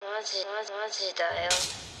マジだよ。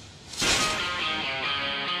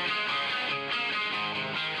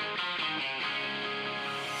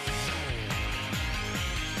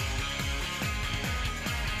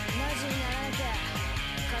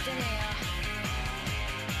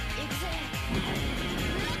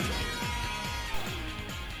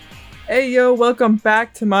Hey yo, welcome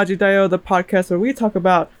back to Maji Dayo, the podcast where we talk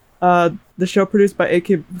about the show produced by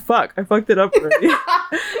AK. Fuck, I fucked it up already.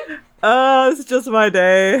 It's just my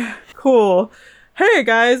day. Cool. Hey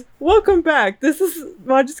guys, welcome back. This is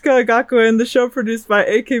Majiska Gakuen, the show produced by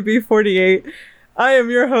AKB48. I am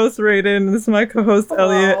your host, Raiden, and this is my co-host,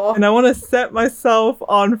 Elliot, and I want to set myself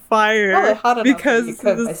on fire because you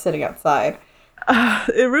could by sitting outside.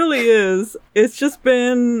 It really is. It's just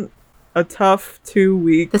been a tough 2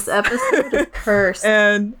 weeks. This episode is cursed.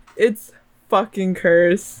 And it's fucking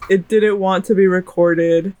cursed. It didn't want to be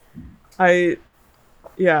recorded. It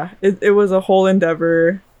was a whole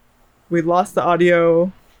endeavor. We lost the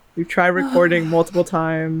audio. We tried recording multiple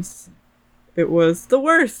times. It was the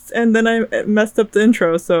worst. And then I messed up the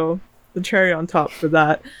intro, so the cherry on top for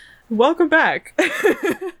that. Welcome back.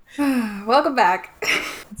 Welcome back.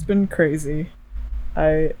 It's been crazy.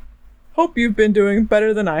 I hope you've been doing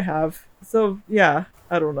better than I have. So, yeah,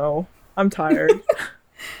 I don't know. I'm tired.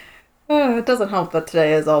 It doesn't help that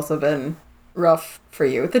today has also been rough for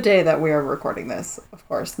you. The day that we are recording this, of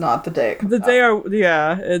course, not the day it comes out.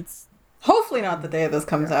 It's... Hopefully not the day this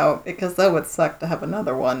comes out, because that would suck to have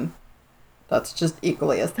another one that's just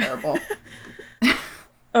equally as terrible.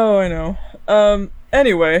 Oh, I know.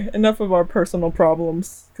 Anyway, enough of our personal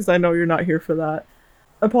problems, because I know you're not here for that.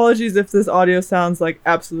 Apologies if this audio sounds like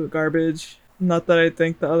absolute garbage. Not that I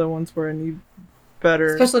think the other ones were any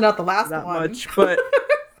better. Especially not the last that one. much, but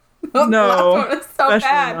no, no, the last one is so especially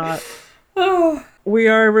bad. not. We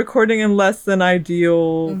are recording in less than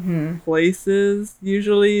ideal places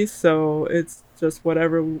usually, so it's just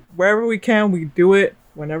wherever we can, we do it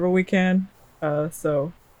whenever we can.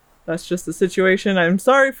 So that's just the situation. I'm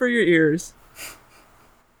sorry for your ears,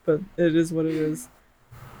 but it is what it is.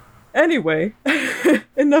 Anyway,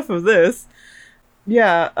 enough of this.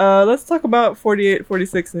 Yeah, let's talk about 48,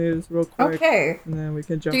 46 news real quick. Okay. And then we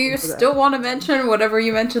can jump Do you into still want to mention whatever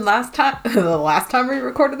you mentioned last time? The last time we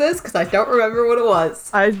recorded this? Because I don't remember what it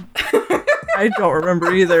was. I don't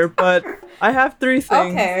remember either, but I have 3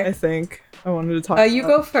 things, Okay. I think, I wanted to talk about. You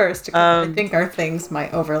go first, because I think our things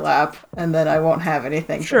might overlap, and then I won't have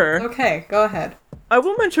anything. Sure. Okay, go ahead. I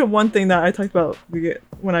will mention one thing that I talked about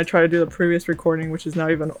when I tried to do the previous recording, which is now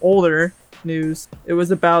even older news. It was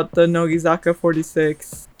about the Nogizaka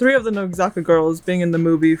 46. 3 of the Nogizaka girls being in the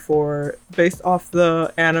movie based off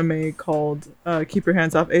the anime called Keep Your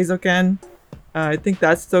Hands Off Eizouken. I think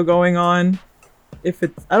that's still going on. I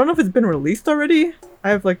don't know if it's been released already.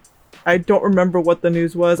 I don't remember what the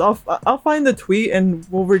news was. I'll find the tweet and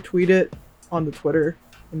we'll retweet it on the Twitter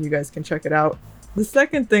and you guys can check it out. The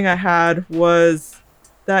second thing I had was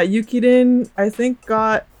that Yukiden, I think,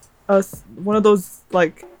 got one of those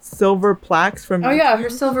like silver plaques from. Oh yeah, her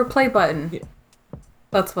silver play button. Yeah.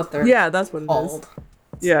 That's what they're. Yeah, that's what called. It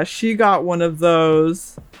is. Yeah, she got one of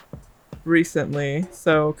those recently.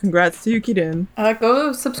 So congrats to Yukiden.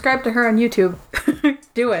 Go subscribe to her on YouTube.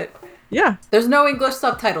 Do it. Yeah. There's no English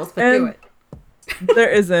subtitles, but do it. There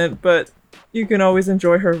isn't, but you can always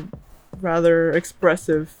enjoy her rather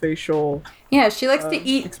expressive facial. Yeah, she likes to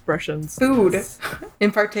eat expressions. Food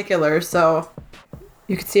in particular, so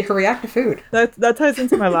you can see her react to food. That ties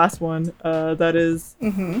into my last one. That is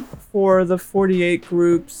for the 48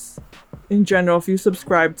 groups in general. If you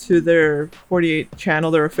subscribe to their 48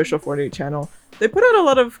 channel, their official 48 channel, they put out a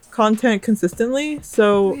lot of content consistently.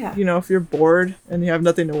 So, you know, if you're bored and you have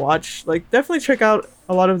nothing to watch, like definitely check out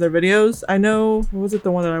a lot of their videos. I know, what was it,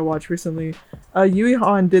 the one that I watched recently? Yui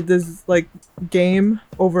Han did this like game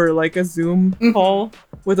over like a Zoom call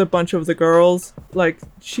with a bunch of the girls, like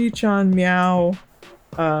Chi-chan, Meow,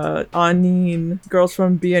 Anin, girls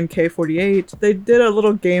from BNK48. They did a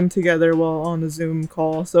little game together while on the Zoom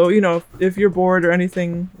call. So, you know, if you're bored or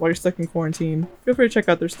anything while you're stuck in quarantine, feel free to check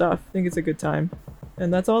out their stuff. I think it's a good time.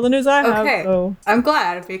 And that's all the news I have. Okay, so. I'm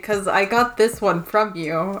glad because I got this one from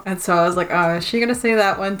you. And so I was like, oh, is she going to say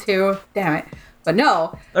that one too? Damn it. But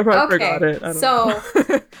no. I probably forgot it. I don't know.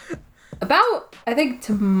 About, I think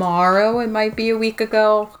tomorrow, it might be a week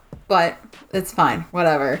ago, but it's fine.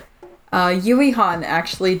 Whatever. Yui Han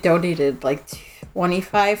actually donated like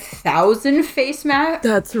 25,000 face masks.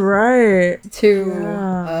 That's right.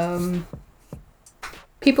 To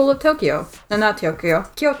people of Tokyo. No, not Tokyo.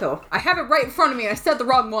 Kyoto. I have it right in front of me and I said the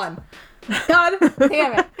wrong one. God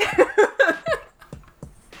damn it.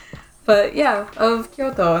 But yeah, of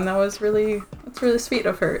Kyoto, and that's That's really sweet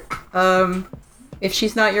of her. If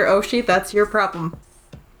she's not your Oshi, that's your problem.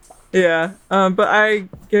 Yeah. But I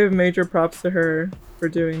give major props to her for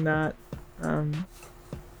doing that.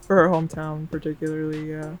 For her hometown, particularly.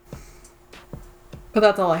 Yeah. But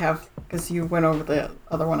that's all I have, because you went over the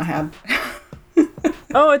other one I had.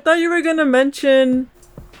 Oh, I thought you were gonna mention,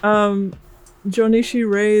 Jonishi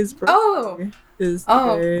Ray's birthday is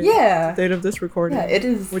today, yeah. the date of this recording. Yeah, it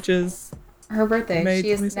is. Which is her birthday. May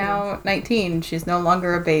She is 27th. now 19. She's no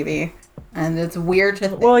longer a baby. And it's weird to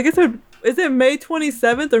think. Well, I guess is it May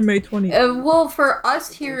 27th or May 28th? Well, for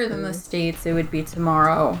us here in the States, it would be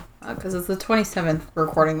tomorrow. Because it's the 27th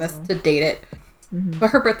recording this to date it. Mm-hmm.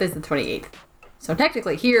 But her birthday's the 28th. So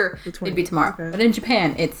technically here, it'd be tomorrow. Okay. But in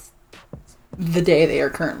Japan, it's the day they are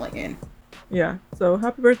currently in. Yeah, so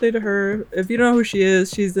happy birthday to her. If you don't know who she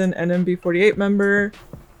is, she's an NMB48 member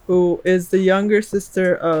who is the younger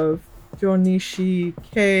sister of Jonishi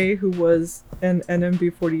K, who was an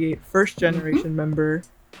NMB48 first generation member,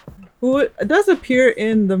 who does appear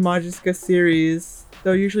in the Majiska series,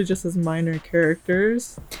 though usually just as minor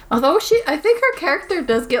characters. Although I think her character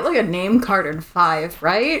does get like a name card in 5,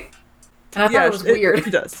 right? And I thought it was weird. She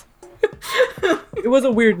does. It was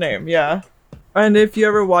a weird name, yeah. And if you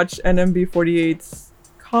ever watched NMB48's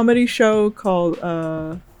comedy show called,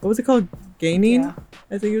 what was it called? Gaining? Yeah.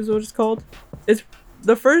 I think is what it's called. It's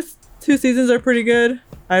the first 2 seasons are pretty good.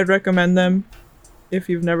 I'd recommend them if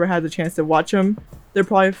you've never had the chance to watch them. They're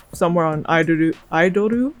probably somewhere on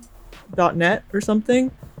idoru.net or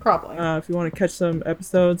something. Probably. If you want to catch some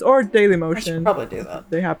episodes, or Daily I Motion. should probably do that. If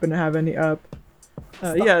they happen to have any up.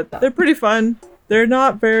 Yeah, they're pretty fun. They're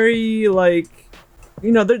not very, like,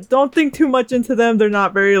 don't think too much into them. They're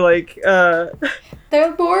not very, like,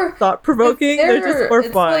 they're more thought-provoking. They're just for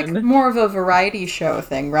fun. It's like more of a variety show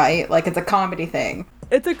thing, right? Like, it's a comedy thing.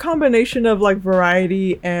 It's a combination of, like,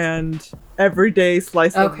 variety and everyday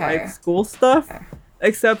slice of life school stuff. Okay.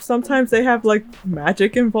 Except sometimes they have, like,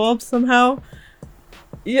 magic involved somehow.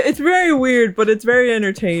 Yeah, it's very weird, but it's very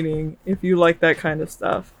entertaining if you like that kind of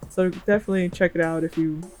stuff. So definitely check it out if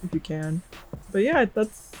you can. But yeah,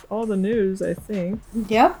 that's all the news, I think.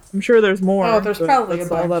 Yep. I'm sure there's more. Oh, there's probably that's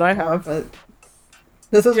a bunch all that I more, have. but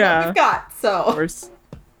this is what we've got, so. Of course.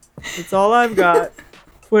 It's all I've got.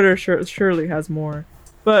 Twitter surely has more.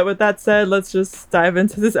 But with that said, let's just dive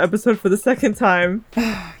into this episode for the second time.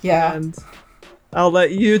 Yeah. And I'll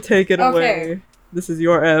let you take it away. This is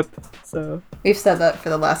your ep, so. We've said that for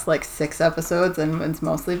the last, 6 episodes, and it's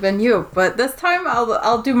mostly been you. But this time,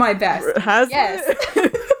 I'll do my best. Has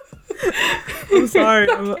it? I'm sorry.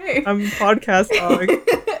 Okay. I'm podcast dog.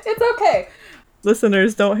 It's okay.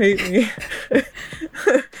 Listeners, don't hate me.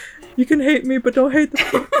 You can hate me, but don't hate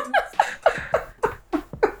the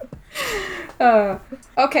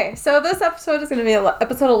Okay, so this episode is going to be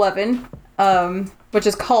episode 11, which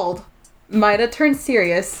is called Maida Turns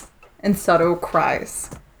Serious and Sato Cries,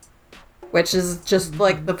 which is just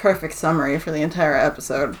the perfect summary for the entire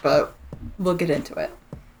episode, but we'll get into it.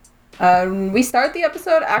 We start the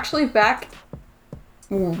episode actually back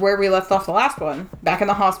where we left off the last one, back in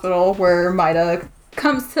the hospital where Maida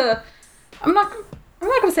comes to, I'm not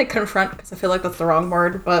gonna say confront because I feel like that's the wrong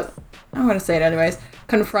word, but I'm gonna say it anyways.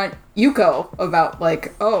 Confront Yuko about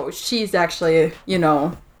she's actually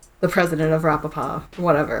the president of Rapapa,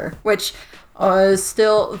 whatever, which is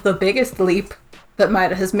still the biggest leap that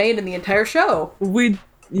Maida has made in the entire show. We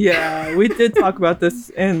did talk about this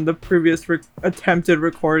in the previous attempted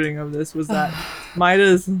recording of this, was that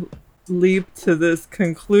Maida's leap to this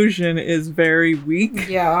conclusion is very weak.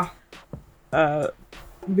 Yeah.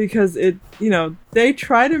 Because they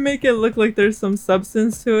try to make it look like there's some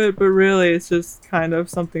substance to it, but really it's just kind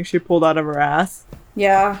of something she pulled out of her ass.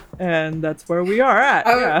 Yeah. And that's where we are at.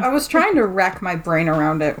 I was trying to rack my brain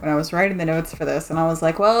around it when I was writing the notes for this, and I was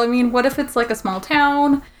like, well, I mean, what if it's a small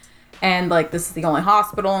town and this is the only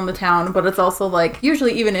hospital in the town, but it's also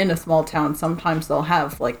usually even in a small town, sometimes they'll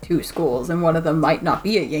have 2 schools and one of them might not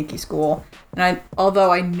be a Yankee school. And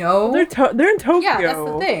although I know they're in Tokyo. Yeah, that's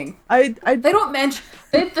the thing. They don't mention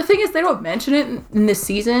the thing is they don't mention it in this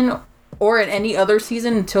season or in any other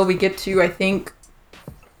season until we get to I think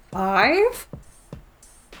 5.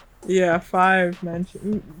 Yeah, 5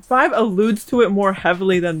 alludes to it more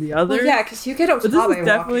heavily than the others. Well, yeah, because you get Okabe but this is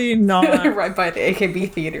definitely not right by the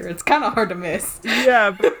AKB theater. It's kind of hard to miss.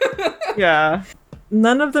 Yeah, yeah.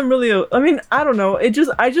 None of them really. I mean, I don't know. I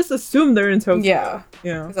just assume they're in Tokyo.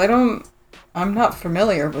 Yeah, because I'm not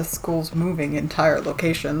familiar with schools moving entire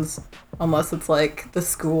locations unless it's the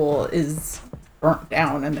school is burnt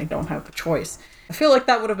down and they don't have a choice. I feel like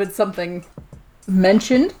that would have been something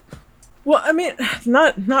mentioned. Well, I mean,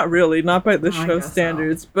 not really, not by the I show guess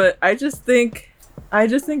standards, but I just think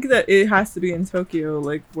that it has to be in Tokyo.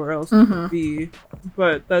 Like, where else would it be?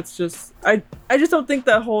 But that's just I just don't think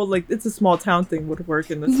that whole like it's a small town thing would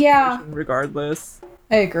work in this situation, regardless.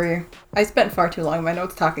 I agree. I spent far too long in my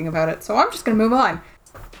notes talking about it, so I'm just gonna move on.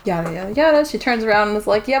 Yada yada yada. She turns around and is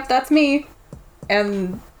like, "Yep, that's me."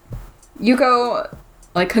 And Yuko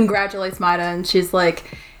like congratulates Maida, and she's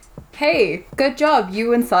like, "Hey, good job!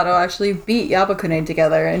 You and Sato actually beat Yabakune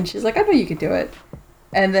together." And she's like, "I know you could do it."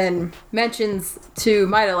 And then mentions to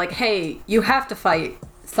Maida like, "Hey, you have to fight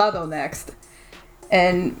Sato next."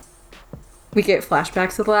 And we get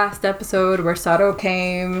flashbacks to the last episode where Sato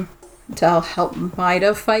came to help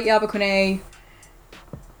Maida fight Yabakune.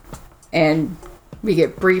 And we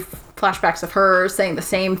get brief flashbacks of her saying the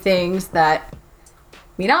same things that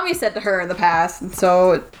Minami said to her in the past. And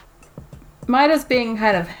so Maida's being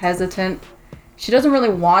kind of hesitant. She doesn't really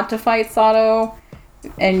want to fight Sato.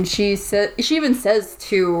 And she even says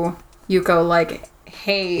to Yuko, like,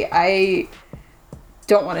 "Hey, I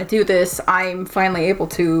don't want to do this. I'm finally able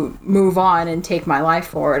to move on and take my life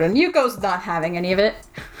forward." And Yuko's not having any of it.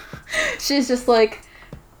 She's just like,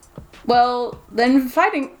 "Well, then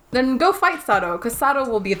go fight Sato, because Sato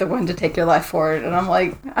will be the one to take your life forward." And I'm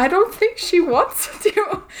like, I don't think she wants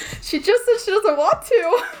to. She just said she doesn't want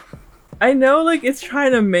to. I know, like, it's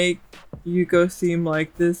trying to make Yuko seem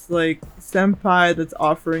like this, like, senpai that's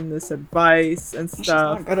offering this advice and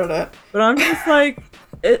stuff. She's not good at it. But I'm just like,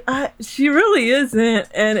 she really isn't,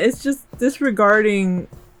 and it's just disregarding,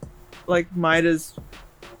 like, Maida's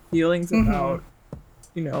feelings about,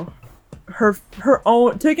 you know, her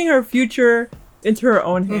own, taking her future into her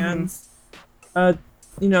own hands,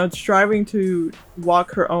 you know, striving to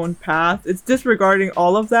walk her own path. It's disregarding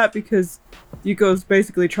all of that because Yuko's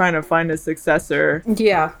basically trying to find a successor,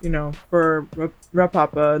 you know, for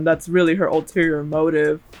Rapapa, and that's really her ulterior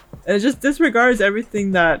motive. And it just disregards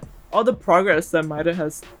everything that, all the progress that Maida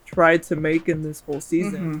has tried to make in this whole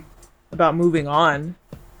season about moving on.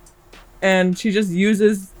 And she just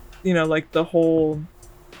uses, you know, like the whole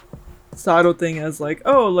Sato thing as like,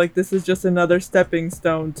 oh, like this is just another stepping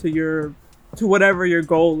stone to whatever your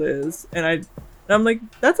goal is. And I'm like,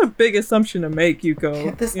 that's a big assumption to make,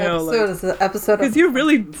 Yuko. This you know, episode is an episode because you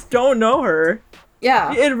really don't know her.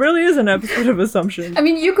 Yeah. It really is an episode of assumption. I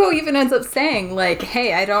mean, Yuko even ends up saying, like,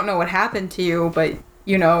 "Hey, I don't know what happened to you, but,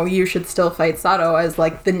 you know, you should still fight Sato as,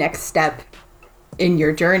 like, the next step in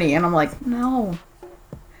your journey." And I'm like, no.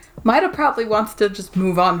 Maida probably wants to just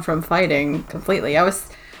move on from fighting completely. I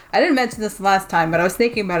didn't mention this last time, but I was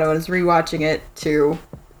thinking about it when I was rewatching it to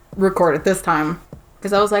record it this time.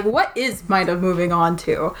 Because I was like, what is Maida moving on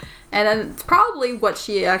to? And it's probably what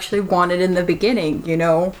she actually wanted in the beginning, you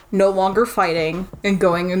know? No longer fighting and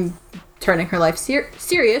going and turning her life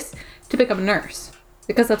serious to become a nurse.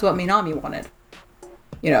 Because that's what Minami wanted.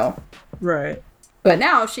 You know? Right. But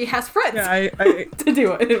now she has friends to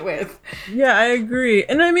do it with. Yeah, I agree.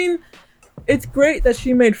 And I mean, it's great that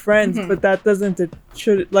she made friends, but that doesn't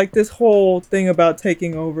like this whole thing about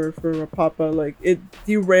taking over for Rapapa, like it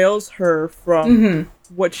derails her from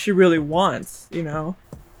what she really wants, you know?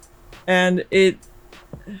 And it,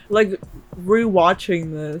 like,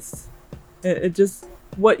 rewatching this, it just,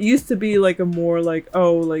 what used to be like a more like,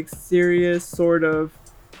 oh, like serious sort of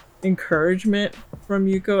encouragement from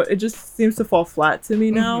Yuko, it just seems to fall flat to me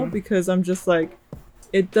now, because I'm just like,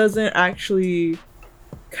 it doesn't actually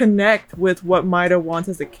connect with what Maida wants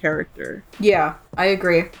as a character. Yeah, I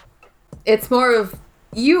agree. It's more of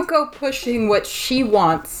Yuko pushing what she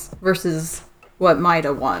wants versus what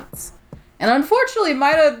Maida wants. And unfortunately,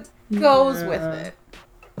 Maida goes with it.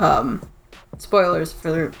 Spoilers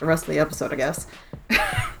for the rest of the episode, I guess.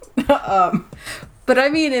 But I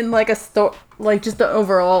mean, in like like just the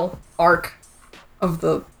overall arc of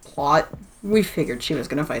the plot, we figured she was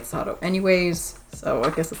gonna fight Sato anyways, so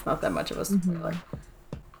I guess it's not that much of a spoiler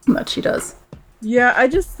that she does. Yeah, I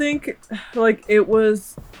just think, like, it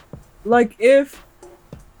was, like, if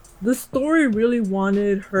the story really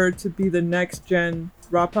wanted her to be the next gen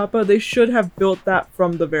Rapapa, they should have built that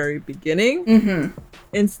from the very beginning,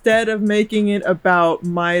 instead of making it about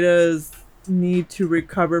Maida's need to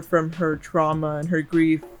recover from her trauma and her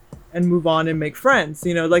grief and move on and make friends,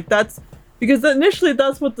 you know, like that's because initially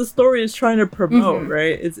that's what the story is trying to promote,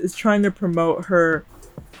 right? It's trying to promote her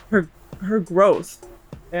growth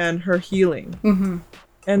and her healing.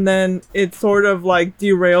 And then it sort of like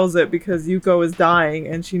derails it because Yuko is dying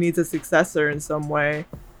and she needs a successor in some way.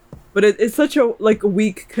 But it's such a like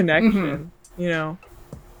weak connection, you know,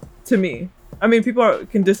 to me. I mean, people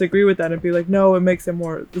can disagree with that and be like, no, it makes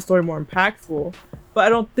the story more impactful. But I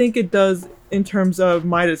don't think it does in terms of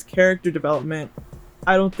Maida's character development,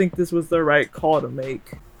 I don't think this was the right call to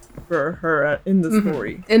make for her in the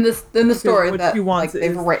story. In the story that like,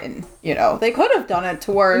 they've written, you know, they could have done it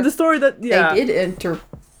to where in the story that they did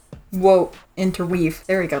interweave.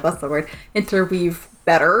 There we go. That's the word. Interweave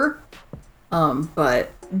better.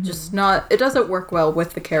 But just not. It doesn't work well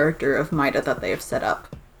with the character of Maida that they have set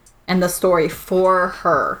up, and the story for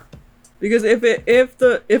her. Because if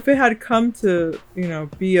it had come to, you know,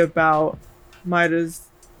 be about Maida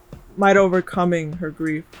overcoming her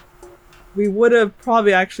grief, we would have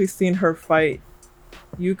probably actually seen her fight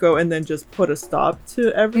Yuko and then just put a stop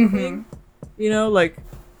to everything. You know, like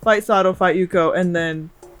fight Sato, fight Yuko, and then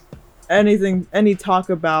any talk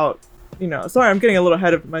about, you know, sorry, I'm getting a little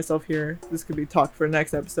ahead of myself here. This could be talk for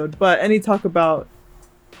next episode, but any talk about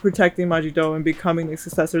protecting Majido and becoming the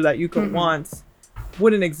successor that Yuko wants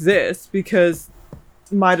wouldn't exist because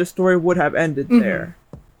Maida's story would have ended there.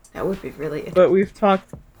 That would be really interesting. But we've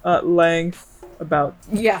talked at length about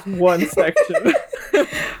one section.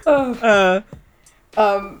 But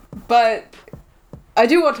I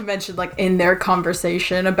do want to mention, like, in their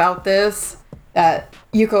conversation about this, that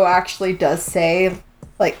Yuko actually does say,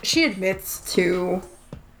 like, she admits to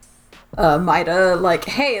Maida, like,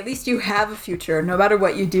 hey, at least you have a future. No matter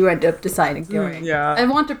what you do end up deciding doing. I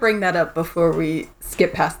want to bring that up before we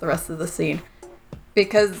skip past the rest of the scene.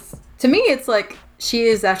 Because to me, it's like she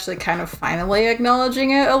is actually kind of finally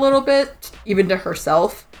acknowledging it a little bit, even to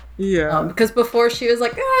herself. Yeah. Because before she was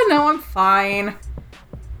like, no, I'm fine.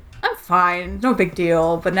 I'm fine. No big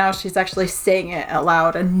deal. But now she's actually saying it out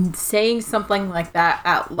loud, and saying something like that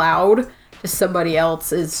out loud to somebody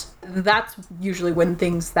else that's usually when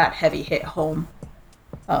things that heavy hit home.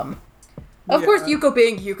 Of course, Yuko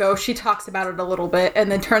being Yuko, she talks about it a little bit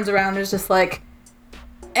and then turns around and is just like,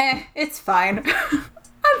 it's fine.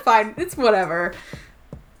 I'm fine. It's whatever.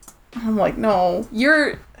 I'm like, no,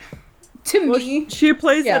 me. She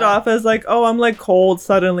plays it off as like, oh, I'm like cold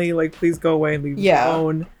suddenly, like please go away and leave me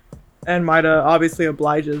alone. And Maida obviously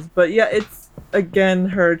obliges. But yeah, it's again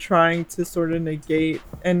her trying to sort of negate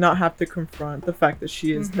and not have to confront the fact that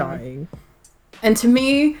she is dying. And to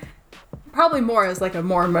me, probably more as like a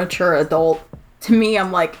more mature adult, to me,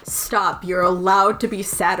 I'm like, stop. You're allowed to be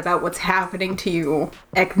sad about what's happening to you.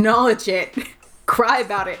 Acknowledge it. Cry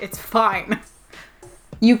about it. It's fine.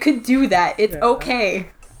 You could do that. It's okay.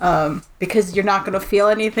 Because you're not going to feel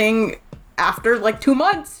anything after like 2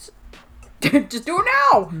 months. Just do it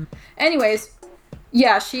now. Anyways,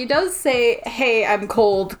 yeah, she does say, hey, I'm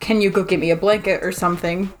cold. Can you go get me a blanket or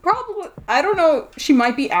something? Probably. I don't know. She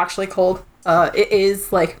might be actually cold. It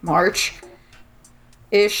is like March-ish.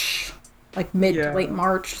 Like mid to late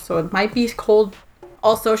March. So it might be cold.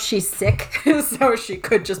 Also, she's sick. So she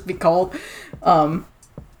could just be cold. But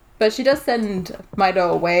she does send Maida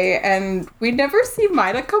away, and we never see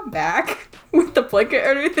Maida come back with the blanket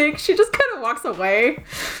or anything. She just kind of walks away.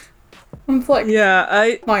 I'm like,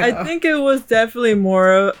 I think it was definitely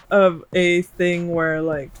more of a thing where,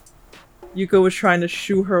 like, Yuko was trying to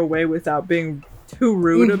shoo her away without being too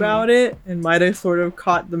rude about it, and Maida sort of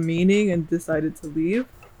caught the meaning and decided to leave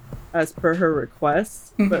as per her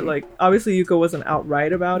request. But, like, obviously Yuko wasn't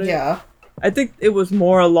outright about it. Yeah. I think it was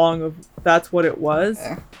more along of that's what it was.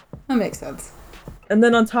 Okay. That makes sense. And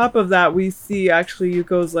then on top of that, we see actually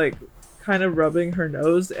Yuko's like kind of rubbing her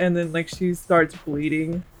nose, and then like she starts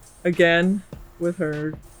bleeding again with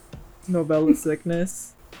her novella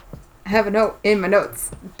sickness. I have a note in my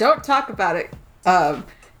notes. Don't talk about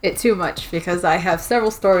it too much because I have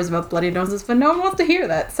several stories about bloody noses, but no one wants to hear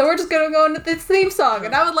that. So we're just gonna go into this theme song,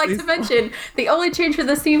 and I would like to mention the only change for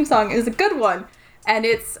this theme song is a good one, and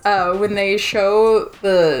it's when they show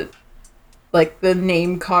the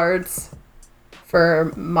name cards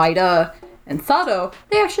for Maida and Sato,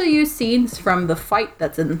 they actually use scenes from the fight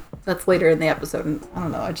that's later in the episode. And I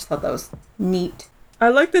don't know, I just thought that was neat. I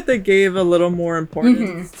like that they gave a little more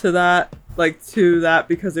importance to that,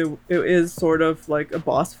 because it is sort of like a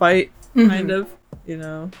boss fight, kind of, you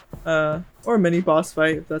know, or a mini boss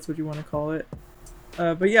fight, if that's what you want to call it.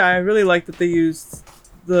 But yeah, I really like that they used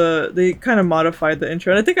they kind of modified the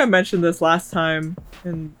intro. And I think I mentioned this last time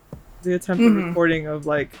in the attempted recording of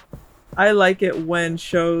like, I like it when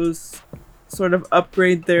shows sort of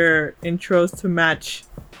upgrade their intros to match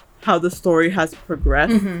how the story has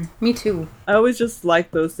progressed. Me too. I always just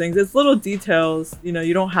like those things. It's little details, you know,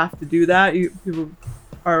 you don't have to do that. People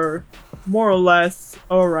are more or less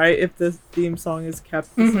alright if the theme song is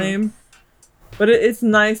kept the same. But it's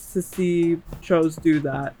nice to see shows do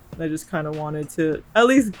that. I just kind of wanted to at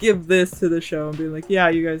least give this to the show and be like, yeah,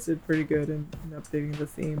 you guys did pretty good in updating the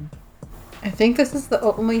theme. I think this is the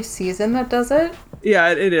only season that does it. Yeah,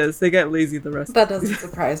 it is. They get lazy the rest. That doesn't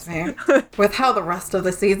surprise me. With how the rest of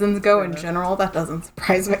the seasons go in general, that doesn't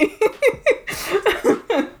surprise me.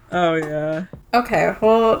 Oh, yeah. Okay,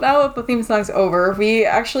 well, now that the theme song's over, we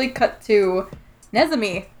actually cut to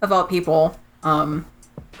Nezumi, of all people,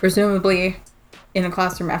 presumably in a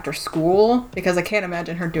classroom after school, because I can't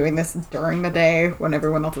imagine her doing this during the day when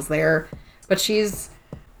everyone else is there. But she's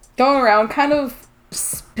going around kind of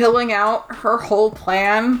spilling out her whole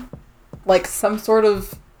plan like some sort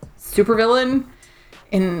of supervillain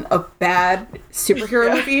in a bad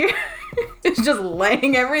superhero movie. It's just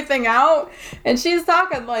laying everything out. And she's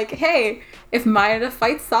talking like, hey, if Maeda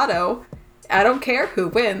fights Sato, I don't care who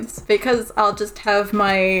wins, because I'll just have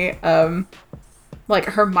my, like,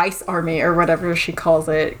 her mice army, or whatever she calls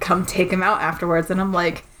it, come take him out afterwards. And I'm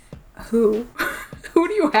like, who? Who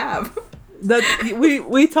do you have? That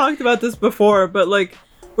we talked about this before, but, like,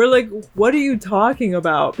 we're like, what are you talking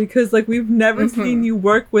about? Because, like, we've never seen you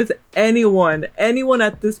work with anyone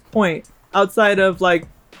at this point, outside of, like,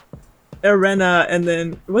 Erena, and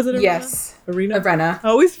then was it Erena? Yes, Erena. I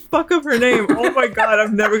always fuck up her name. Oh my god,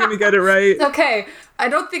 I'm never gonna get it right. It's okay. I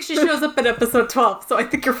don't think she shows up in episode 12, so I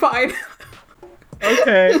think you're fine.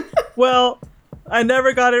 Okay. Well, I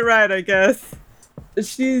never got it right, I guess.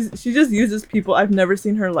 She just uses people. I've never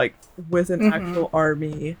seen her like with an actual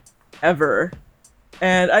army ever.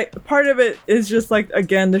 And part of it is just like,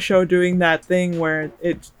 again, the show doing that thing where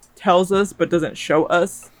it tells us but doesn't show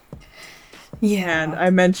us. Yeah. And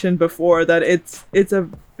I mentioned before that it's a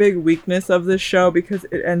big weakness of this show, because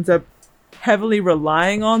it ends up heavily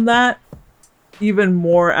relying on that even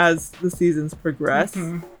more as the seasons progress.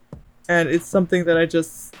 And it's something that I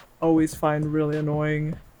just always find really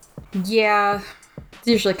annoying. Yeah. It's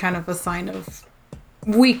usually kind of a sign of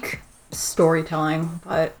weak storytelling,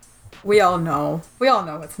 but we all know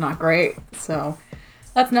it's not great. So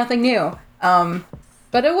that's nothing new.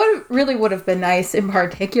 But it really would have been nice, in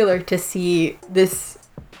particular, to see this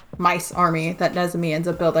mice army that Nezumi ends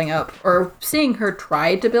up building up, or seeing her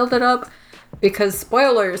try to build it up, because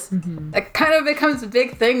spoilers, that kind of becomes a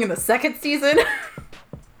big thing in the second season.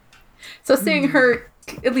 So seeing her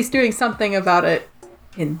at least doing something about it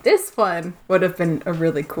in this one would have been a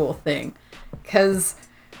really cool thing. Because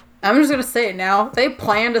I'm just going to say it now, they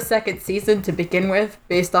planned a second season to begin with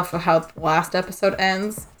based off of how the last episode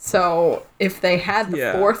ends. So if they had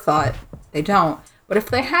the forethought, they don't. But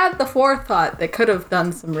if they had the forethought, they could have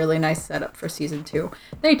done some really nice setup for season 2.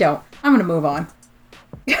 They don't. I'm going to move on.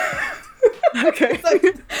 Okay.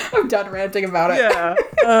 I'm done ranting about it.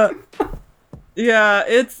 Yeah. Yeah,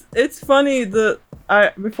 it's funny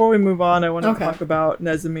before we move on, I want to talk about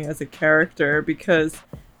Nezumi as a character, because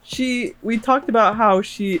we talked about how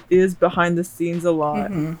she is behind the scenes a lot,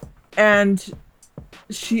 and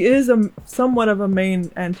she is somewhat of a main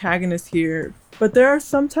antagonist here, but there are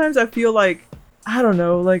sometimes I feel like, I don't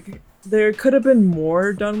know, like there could have been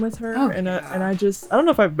more done with her, and I don't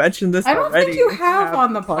know if I've mentioned this already. I don't think you have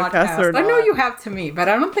on the podcast. I know you have to me, but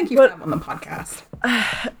I don't think you have on the podcast.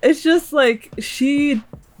 It's just like, she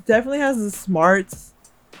definitely has the smarts,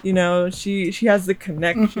 you know, she has the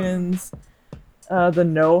connections, the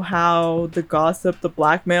know-how, the gossip, the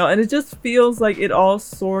blackmail, and it just feels like it all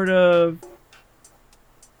sort of,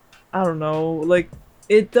 I don't know, like,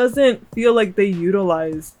 it doesn't feel like they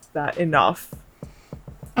utilize that enough.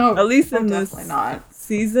 Oh, at least in this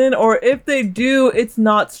season, or if they do, it's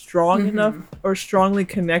not strong enough or strongly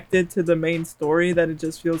connected to the main story, that it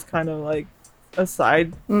just feels kind of like a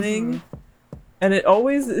side thing. And it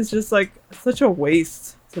always is just like such a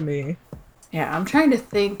waste to me. Yeah, I'm trying to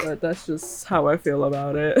think. But that's just how I feel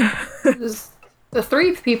about it. The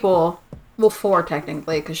 3 people, well, 4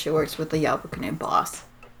 technically, because she works with the Yabukune boss.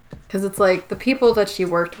 Because it's like, the people that she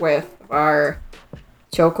worked with are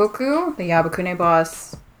Chokoku, the Yabukune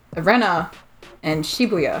boss, Erena, and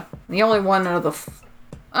Shibuya. And the only one out of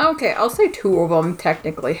the... okay, I'll say 2 of them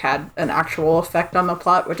technically had an actual effect on the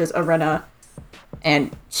plot, which is Erena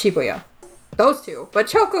and Shibuya. Those 2. But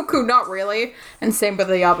Chokoku, not really. And same with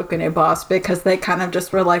the Yabukune boss, because they kind of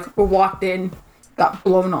just were like, walked in, got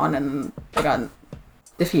blown on, and they got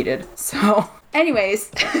defeated. So,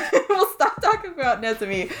 anyways, we'll stop talking about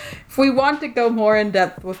Nezumi. If we want to go more in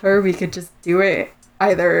depth with her, we could just do it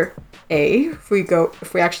either A, if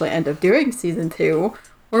we actually end up doing season 2,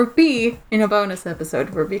 or B, in a bonus episode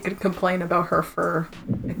where we could complain about her for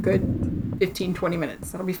a good 15-20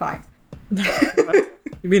 minutes. That'll be fine.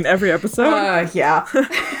 You mean every episode? Yeah.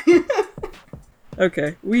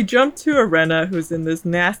 Okay, we jump to Erena, who's in this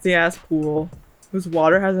nasty ass pool, whose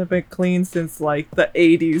water hasn't been cleaned since like the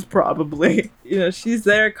 80s probably. You know, she's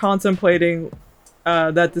there contemplating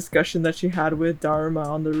that discussion that she had with Dharma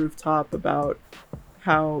on the rooftop about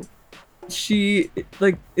how she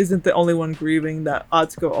like isn't the only one grieving, that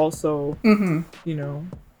Atsuko also you know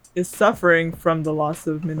is suffering from the loss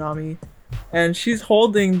of Minami, and she's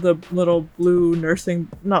holding the little blue nursing,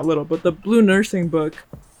 not little, but the blue nursing book,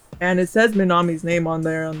 and it says Minami's name on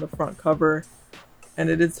there on the front cover, and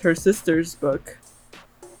it is her sister's book.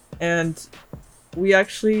 And we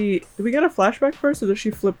actually, do we get a flashback first, or does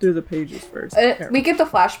she flip through the pages first? We get the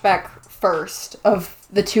flashback first of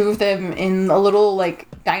the two of them in a little like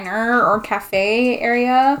diner or cafe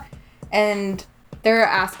area, and they're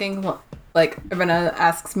asking, like, Irina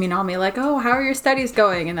asks Minami like, oh, how are your studies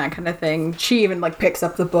going, and that kind of thing. She even like picks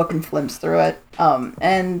up the book and flips through it,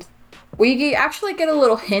 and we actually get a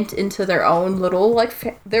little hint into their own little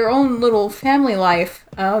like their own little family life,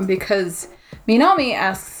 because Minami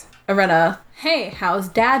asks Irina, hey, how's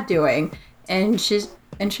dad doing? And she's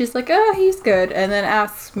like, oh, he's good. And then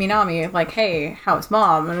asks Minami, like, hey, how's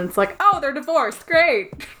mom? And it's like, oh, they're divorced.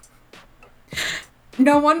 Great.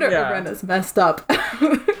 No wonder Irina's messed up.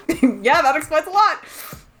 Yeah, that explains a lot.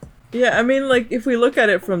 Yeah, I mean, like, if we look at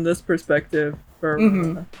it from this perspective, for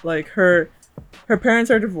like, her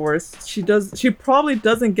parents are divorced. She probably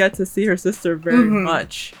doesn't get to see her sister very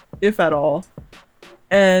much, if at all.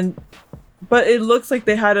 But it looks like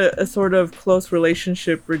they had a sort of close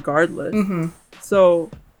relationship regardless. So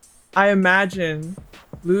I imagine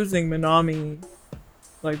losing Minami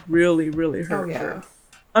like really, really hurt her.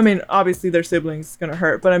 I mean, obviously their siblings is gonna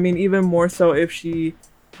hurt, but I mean even more so if she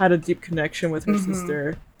had a deep connection with her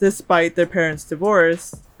sister despite their parents'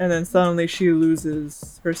 divorce, and then suddenly she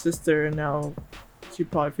loses her sister, and now she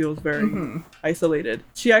probably feels very isolated.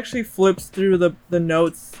 She actually flips through the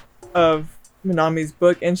notes of Minami's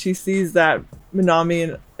book, and she sees that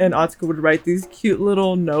Minami and Atsuko would write these cute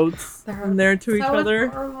little notes in there to each other.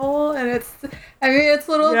 Adorable. And it's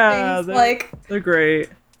little things like they're great.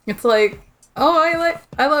 It's like, oh,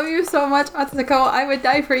 I love you so much, Atsuko. I would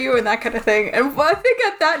die for you, and that kind of thing. And I think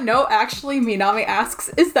at that note, actually, Minami asks,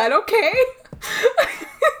 "Is that okay?"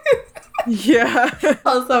 Yeah.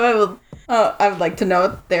 Also, I would like to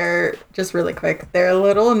note just really quick, their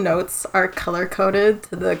little notes are color-coded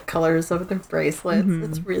to the colors of their bracelets.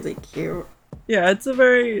 It's really cute. Yeah, it's a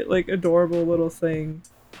very, like, adorable little thing.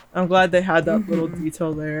 I'm glad they had that little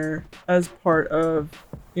detail there as part of,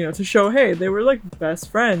 to show, hey, they were, like, best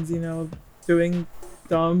friends, doing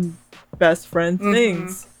dumb best friend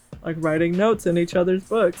things, like writing notes in each other's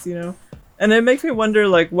books, And it makes me wonder,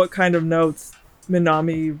 like, what kind of notes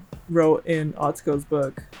Minami wrote in Atsuko's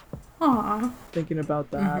book. Aww. Thinking about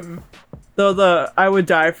that. Though the I would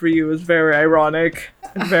die for you is very ironic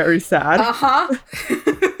and very sad.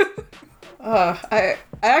 I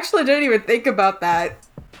actually didn't even think about that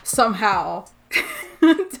somehow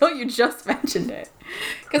until you just mentioned it.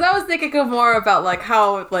 Because I was thinking more about like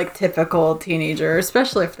how like typical teenager,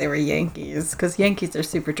 especially if they were Yankees, because Yankees are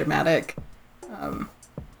super dramatic.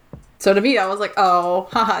 So to me, I was like, oh,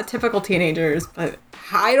 haha, typical teenagers, but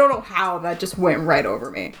I don't know how that just went right over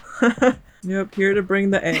me. Yep, here to bring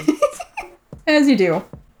the angst. As you do.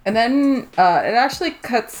 And then it actually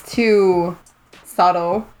cuts to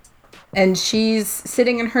Sato, and she's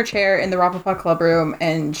sitting in her chair in the Rapapa Club room,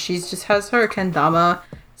 and she just has her kendama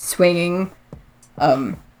swinging,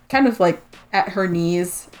 kind of like at her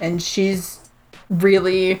knees, and she's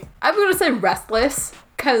really, I'm going to say restless,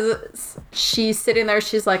 because she's sitting there,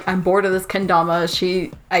 she's like, I'm bored of this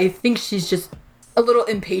kendama. I think she's just a little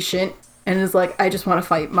impatient and is like, I just want to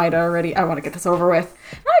fight Maida already. I want to get this over with.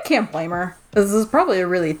 And I can't blame her. This is probably a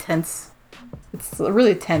really tense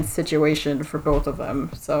situation for both of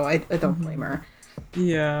them. So I don't blame her.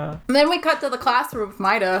 Yeah. And then we cut to the classroom with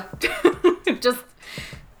Maida. Just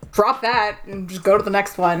drop that and just go to the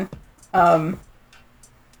next one. And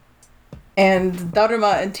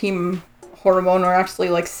Daruma and Team Hormone are actually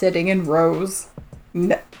like sitting in rows.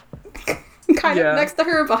 Kind of next to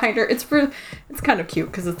her, behind her. It's kind of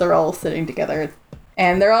cute because they're all sitting together,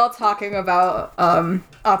 and they're all talking about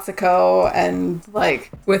Atsuko and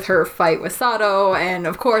like with her fight with Sato, and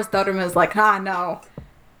of course Daruma's like, no,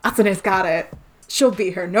 Atsune's got it. She'll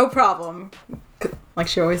beat her, no problem, like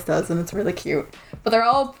she always does, and it's really cute. But they're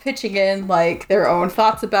all pitching in like their own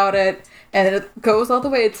thoughts about it, and it goes all the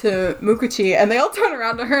way to Mukuchi, and they all turn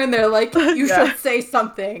around to her and they're like, you should say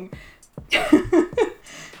something.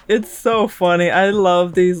 It's so funny. I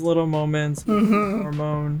love these little moments with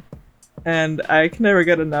Hormone, and I can never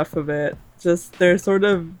get enough of it. Just they're sort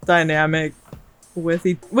of dynamic with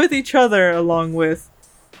each other, along with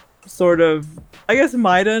sort of, I guess,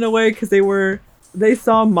 Maida in a way, because they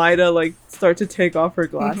saw Maida like start to take off her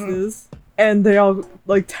glasses, and they all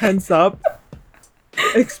like tense up,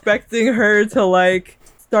 expecting her to like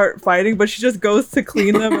start fighting, but she just goes to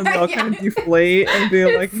clean them and they'll kind of deflate and be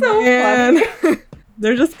like, so man.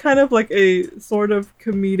 They're just kind of like a sort of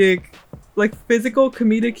comedic, like physical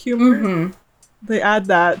comedic humor. Mm-hmm. They add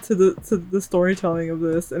that to the storytelling of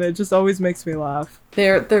this, and it just always makes me laugh.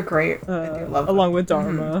 They're great. I do love them. Along with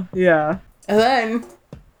Dharma, yeah. And then,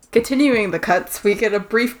 continuing the cuts, we get a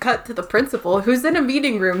brief cut to the principal, who's in a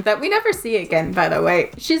meeting room that we never see again, by the way.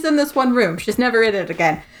 She's in this one room. She's never in it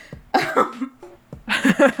again.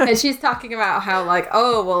 And she's talking about how, like,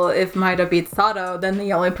 oh, well, if Maida beats Sato, then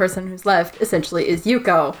the only person who's left, essentially, is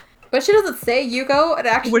Yuko. But she doesn't say Yuko. It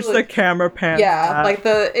actually... Which the camera pans yeah, at. like,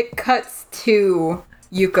 it cuts to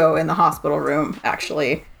Yuko in the hospital room,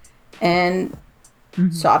 actually. And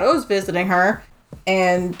Sato's visiting her,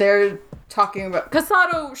 and they're talking about... Because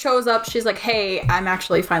Sato shows up, she's like, hey, I'm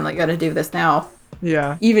actually finally gonna do this now.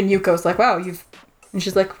 Yeah. Even Yuko's like, wow, you've... And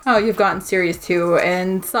she's like, oh, you've gotten serious too.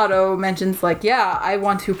 And Sato mentions, like, yeah, I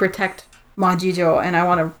want to protect Majijo, and I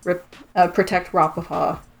want to protect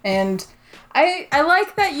Rapapa. And I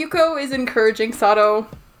like that Yuko is encouraging Sato,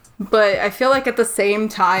 but I feel like at the same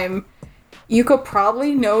time, Yuko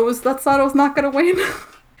probably knows that Sato's not going to win.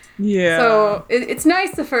 Yeah. So it's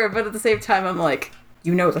nice of her, but at the same time, I'm like,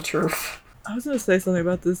 you know the truth. I was going to say something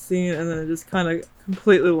about this scene, and then it just kind of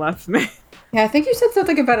completely left me. Yeah, I think you said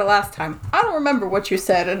something about it last time. I don't remember what you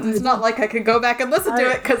said, and it's not like I could go back and listen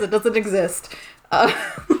to it because it doesn't exist.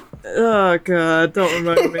 Oh, God, don't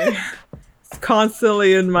remind me. It's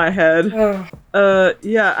constantly in my head.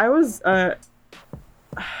 Yeah, I was, yeah,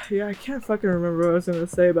 I can't fucking remember what I was going to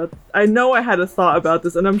say about... I know I had a thought about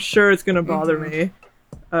this, and I'm sure it's going to bother me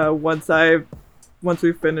once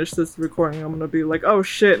we finish this recording. I'm going to be like, oh,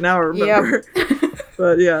 shit, now I remember. Yep.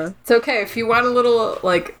 But, yeah. It's okay. If you want a little,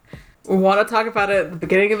 like... want to talk about it at the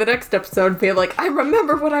beginning of the next episode, be like, I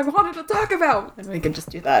remember what I wanted to talk about, and we can just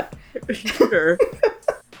do that. Sure.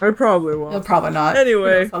 I probably won't. You'll probably not.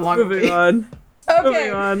 Anyway, moving on. Okay.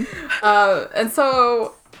 Moving on. And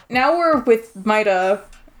so now we're with Maida,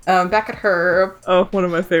 back at her. Oh, one of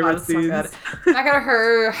my favorite scenes. So back at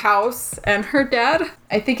her house, and her dad,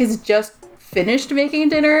 I think, has just finished making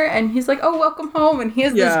dinner, and he's like, oh, welcome home, and he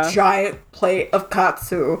has this giant plate of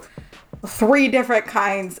katsu. 3 different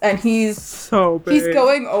kinds, and he's so big. He's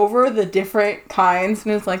going over the different kinds,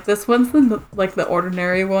 and it's like, this one's the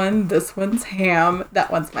ordinary one, this one's ham,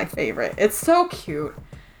 that one's my favorite. It's so cute.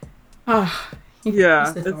 He's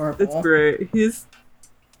adorable. It's great. He's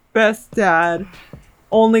best dad,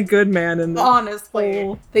 only good man in the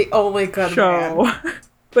honestly the only good show. Man.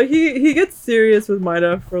 But he gets serious with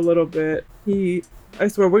Maida for a little bit. I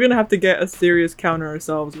swear we're gonna have to get a serious counter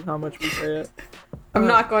ourselves with how much we say it. I'm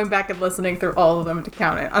not going back and listening through all of them to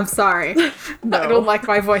count it. I'm sorry. No. I don't like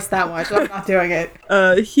my voice that much. I'm not doing it.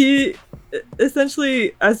 He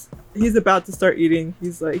essentially, as he's about to start eating,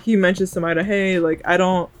 he's like, he mentions to Maida, hey, like, I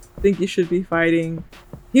don't think you should be fighting.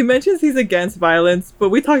 He mentions he's against violence, but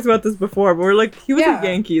we talked about this before, but we're like, he was a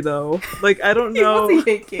Yankee though. Like, I don't know he was a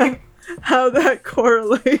Yankee. How that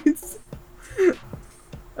correlates.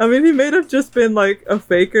 I mean, he may have just been, like, a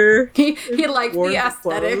faker. He liked the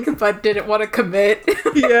aesthetic, but didn't want to commit.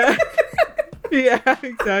 Yeah. Yeah,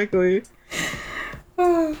 exactly.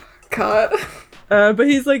 Oh, God. But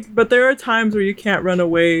he's like, but there are times where you can't run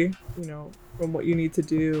away, you know, from what you need to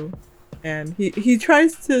do. And he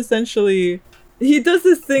tries to essentially... He does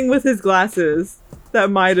this thing with his glasses that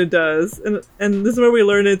Maida does. And this is where we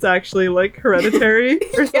learn it's actually, like, hereditary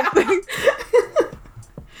or something.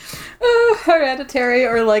 Hereditary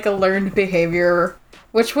or like a learned behavior,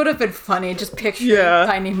 which would have been funny. Just picturing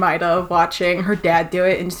tiny Maida watching her dad do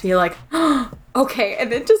it and just be like, oh, okay,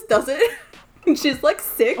 and then just does it. And she's like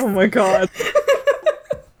 6. Oh my god.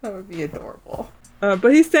 That would be adorable.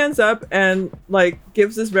 But he stands up and like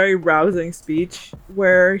gives this very rousing speech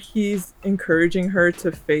where he's encouraging her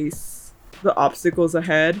to face the obstacles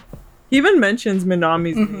ahead. He even mentions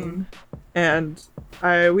Minami's name, and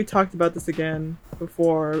we talked about this again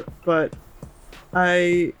before, but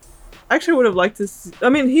I actually would have liked to see, I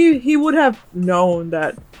mean, he would have known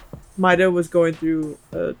that Maida was going through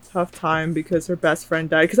a tough time because her best friend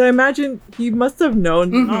died, because I imagine he must have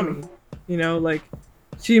known Minami, you know, like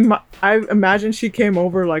I imagine she came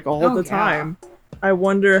over like all the time. I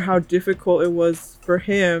wonder how difficult it was for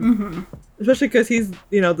him, especially because he's,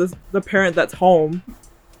 you know, the parent that's home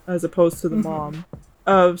as opposed to the mom,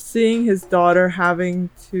 of seeing his daughter having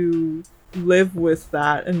to live with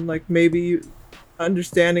that, and like maybe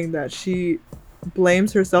understanding that she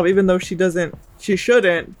blames herself even though she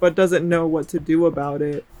shouldn't, but doesn't know what to do about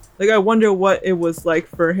it. Like, I wonder what it was like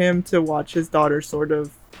for him to watch his daughter sort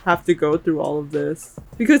of have to go through all of this,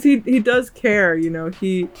 because he does care, you know.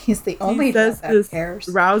 He's the only he says that this cares.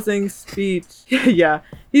 rousing speech. Yeah,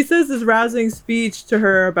 he says this rousing speech to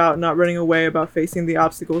her about not running away, about facing the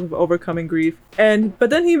obstacles of overcoming grief. But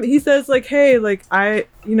then he says, like, hey, like,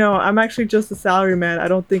 I'm actually just a salaryman. I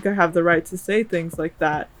don't think I have the right to say things like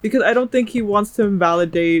that, because I don't think he wants to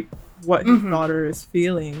invalidate what his daughter is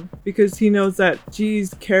feeling, because he knows that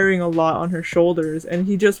she's carrying a lot on her shoulders, and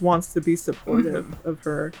he just wants to be supportive of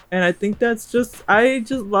her. And I think I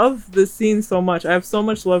just love this scene so much. I have so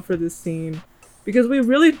much love for this scene, because we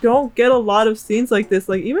really don't get a lot of scenes like this,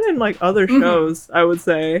 like even in like other shows, I would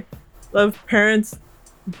say, of parents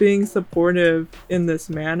being supportive in this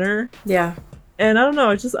manner. Yeah. And I don't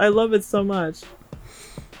know, I love it so much.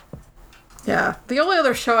 Yeah, the only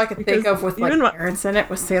other show I could think of with like parents in it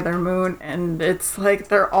was Sailor Moon, and it's like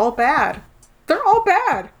they're all bad. They're all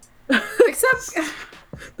bad, except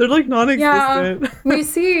they're like non-existent. Yeah, we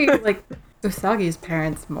see like Usagi's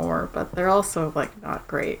parents more, but they're also like not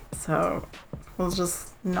great. So we'll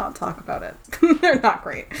just not talk about it. They're not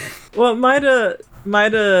great. Well,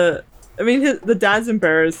 Maida. I mean, the dad's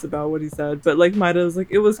embarrassed about what he said, but like Maida was like,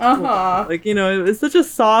 it was cool. Like, you know, it's such a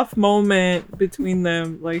soft moment between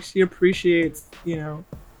them. Like, she appreciates, you know,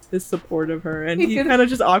 his support of her, and he kind of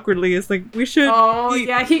just awkwardly is like, we should. Oh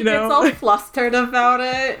yeah, he gets all flustered about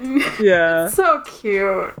it. Yeah, it's so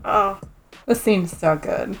cute. Oh, the scene's so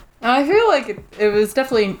good. And I feel like it was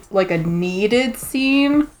definitely like a needed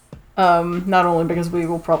scene. Not only because we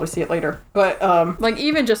will probably see it later, but like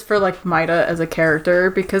even just for like Maida as a character,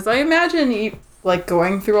 because I imagine like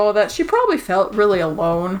going through all of that, she probably felt really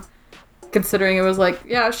alone, considering it was like,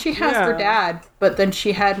 yeah, she has her dad, but then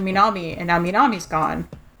she had Minami, and now Minami's gone,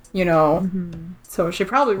 you know. So she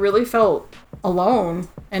probably really felt alone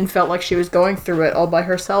and felt like she was going through it all by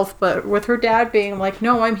herself. But with her dad being like,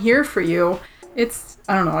 no, I'm here for you, I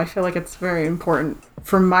don't know, I feel like it's very important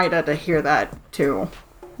for Maida to hear that too.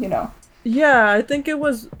 You know. Yeah, I think it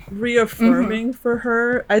was reaffirming for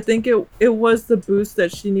her. I think it was the boost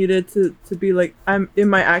that she needed to be like, am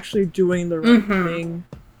I actually doing the right thing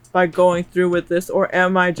by going through with this, or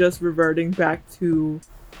am I just reverting back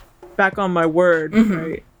on my word,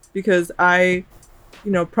 right? Because I,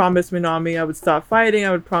 you know, promised Minami I would stop fighting,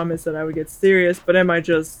 I would promise that I would get serious, but am I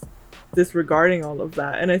just disregarding all of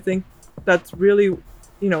that? And I think that's really,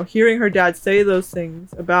 you know, hearing her dad say those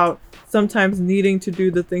things about sometimes needing to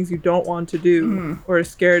do the things you don't want to do or are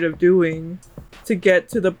scared of doing to get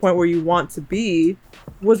to the point where you want to be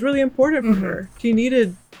was really important for her. She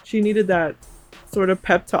needed that sort of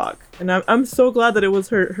pep talk, and I'm so glad that it was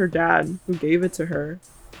her dad who gave it to her.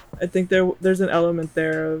 I think there's an element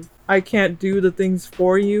there of, I can't do the things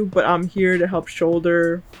for you, but I'm here to help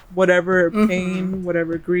shoulder whatever pain,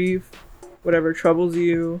 whatever grief, whatever troubles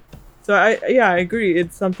you. So I agree.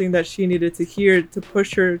 It's something that she needed to hear to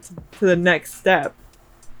push her to the next step,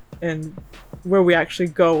 and where we actually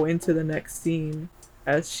go into the next scene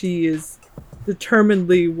as she is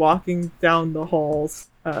determinedly walking down the halls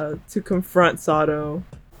to confront Sato.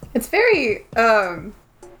 It's very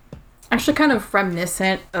actually kind of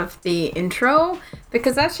reminiscent of the intro,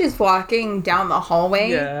 because as she's walking down the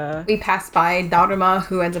hallway, we pass by Daruma,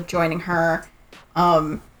 who ends up joining her.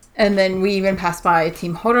 And then we even pass by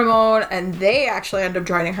Team Horomon, and they actually end up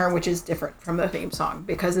joining her, which is different from the theme song,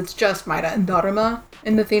 because it's just Maida and Daruma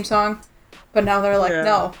in the theme song. But now they're like,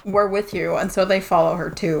 no, we're with you, and so they follow her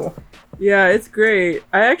too. Yeah, it's great.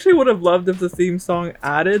 I actually would have loved if the theme song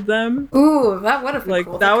added them. Ooh, that would have been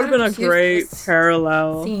cool. That would have been a great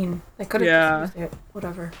parallel scene. They could have just used it.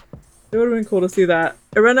 Whatever. It would have been cool to see that.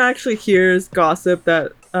 Irena actually hears gossip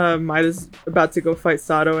that Maida's about to go fight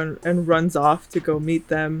Sato and runs off to go meet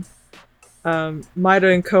them. Maida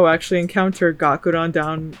and Ko actually encounter Gakuran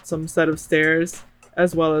down some set of stairs,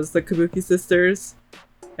 as well as the Kabuki sisters,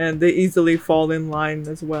 and they easily fall in line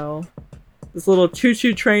as well. This little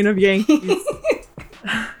choo-choo train of Yankees.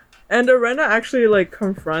 And Irena actually like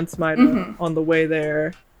confronts Maida on the way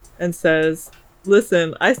there and says,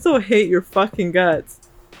 listen, I still hate your fucking guts,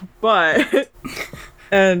 but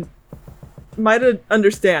and Maida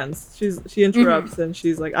understands. She interrupts and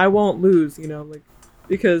she's like, I won't lose, you know, like,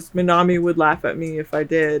 because Minami would laugh at me if I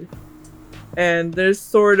did. And there's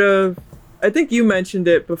sort of, I think you mentioned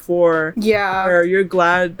it before. Yeah. Where you're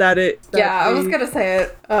glad that I was gonna say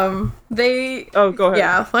it. Oh, go ahead.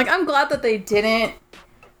 Yeah, like, I'm glad that they didn't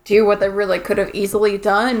do what they really could have easily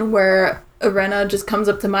done, where Irena just comes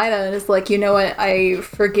up to Maida and is like, you know what, I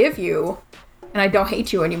forgive you, and I don't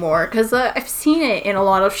hate you anymore. Because I've seen it in a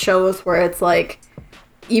lot of shows where it's like,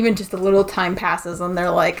 even just a little time passes and they're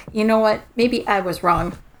like, you know what, maybe I was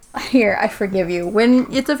wrong. Here, I forgive you. When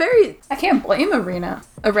it's I can't blame Arena.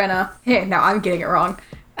 Hey, now I'm getting it wrong.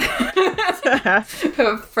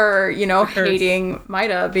 For, hating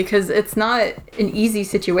Maida, because it's not an easy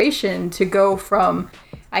situation to go from,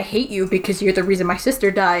 I hate you because you're the reason my sister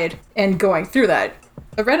died, and going through that.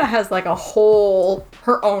 Arena has like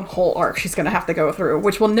her own whole arc she's gonna have to go through,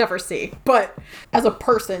 which we'll never see. But as a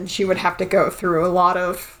person, she would have to go through a lot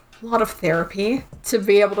of therapy to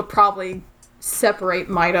be able to probably separate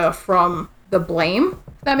Maida from the blame.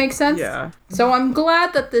 If that makes sense? Yeah. So I'm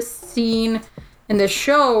glad that this scene in this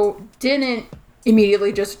show didn't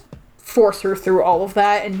immediately just force her through all of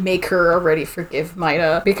that and make her already forgive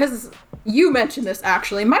Maida. Because you mentioned this,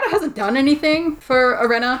 actually. Maida hasn't done anything for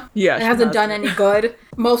Arena. Yeah, it hasn't done any good.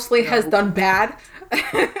 Mostly has done bad.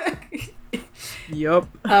 Yup.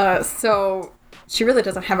 So she really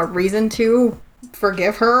doesn't have a reason to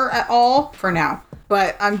forgive her at all for now.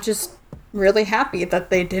 But I'm just really happy that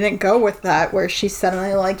they didn't go with that, where she's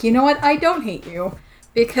suddenly like, you know what, I don't hate you.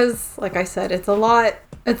 Because, like I said, there's a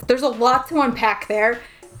lot to unpack there.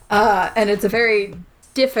 And it's a very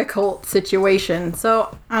difficult situation.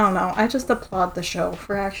 So, I don't know. I just applaud the show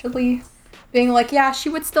for actually being like, yeah, she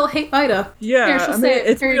would still hate Maida. Yeah,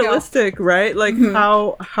 it's realistic, right? Like,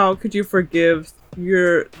 how could you forgive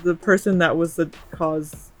the person that was the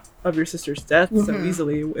cause of your sister's death so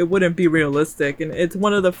easily? It wouldn't be realistic. And it's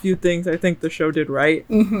one of the few things I think the show did right,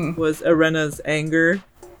 was Arena's anger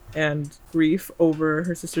and grief over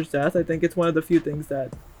her sister's death. I think it's one of the few things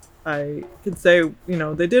that I could say,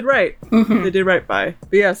 they did right. They did right by.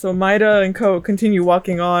 But yeah, so Maida and Ko continue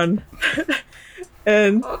walking on.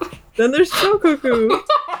 And then there's Shokoku.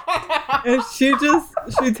 And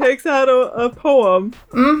she takes out a poem.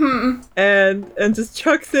 And just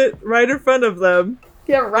chucks it right in front of them.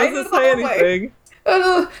 Yeah, right. Doesn't say anything.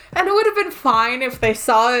 And it would have been fine if they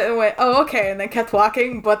saw it and went, oh, okay, and they kept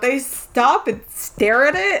walking, but they stop and stare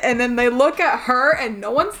at it, and then they look at her, and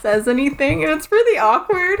no one says anything, and it's really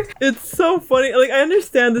awkward. It's so funny. Like, I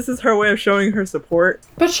understand this is her way of showing her support.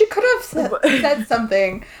 But she could have said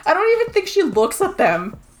something. I don't even think she looks at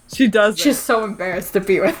them. She doesn't. She's so embarrassed to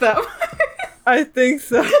be with them. I think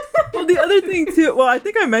so. Well, the other thing, too, I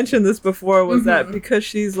think I mentioned this before, was that because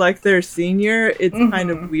she's, like, their senior, it's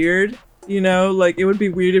kind of weird. Like, it would be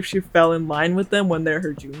weird if she fell in line with them when they're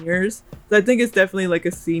her juniors. So I think it's definitely like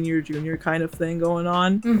a senior-junior kind of thing going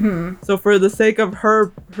on. So for the sake of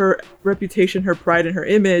her reputation, her pride, and her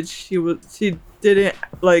image, she didn't,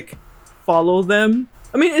 like, follow them.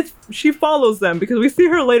 I mean, she follows them because we see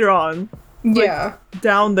her later on. Like,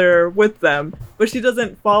 down there with them, but she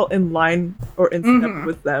doesn't fall in line or in step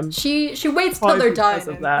with them. She waits till they're done. Because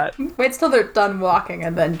of that. Waits till they're done walking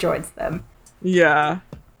and then joins them. Yeah.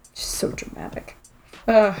 So dramatic.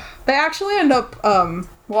 They actually end up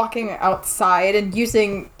walking outside and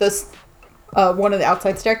using this one of the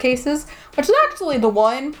outside staircases, which is actually the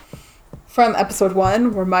one from episode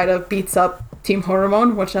 1 where Maida beats up Team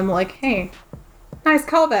Hormone, which I'm like, hey, nice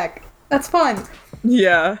callback. That's fun.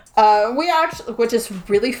 Yeah. Which is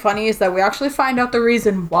really funny, is that we actually find out the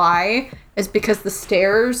reason why is because the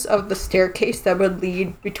stairs of the staircase that would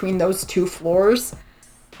lead between those two floors,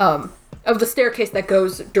 of the staircase that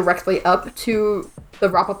goes directly up to the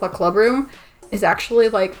Rapapa Club room, is actually,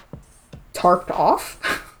 like, tarped off.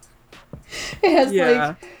 It has,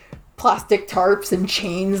 like, plastic tarps and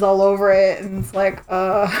chains all over it, and it's like,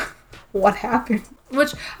 what happened?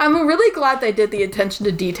 Which, I'm really glad they did the attention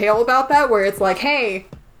to detail about that, where it's like, hey,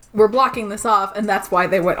 we're blocking this off, and that's why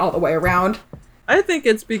they went all the way around. I think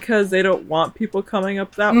it's because they don't want people coming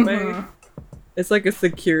up that way. It's like a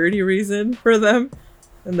security reason for them,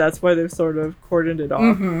 and that's why they've sort of cordoned it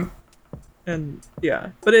off. And,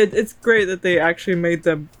 yeah. But it's great that they actually made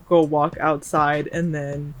them go walk outside and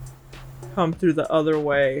then come through the other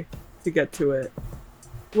way to get to it.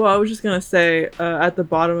 Well, I was just gonna say, at the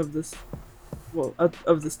bottom of this...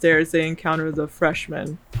 of the stairs, they encounter the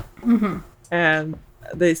freshmen, and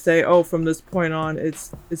they say, "Oh, from this point on,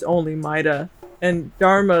 it's only Maida." And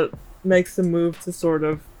Dharma makes the move to sort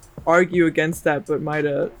of argue against that, but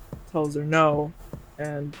Maida tells her no,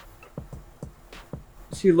 and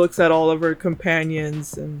she looks at all of her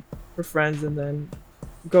companions and her friends, and then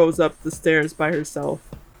goes up the stairs by herself.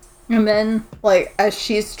 And then, like, as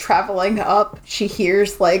she's traveling up, she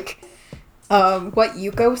hears, like, what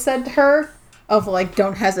Yuko said to her. Of, like,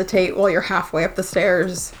 don't hesitate while you're halfway up the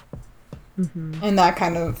stairs. And that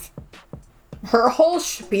kind of... Her whole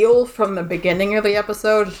spiel from the beginning of the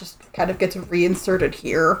episode just kind of gets reinserted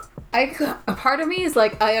here. A part of me is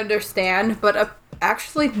like, I understand, but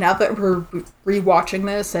actually, now that we're rewatching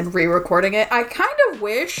this and re-recording it, I kind of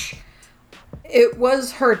wish it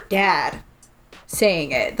was her dad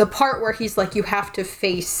saying it. The part where he's like, you have to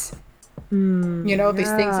face,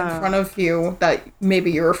 these things in front of you that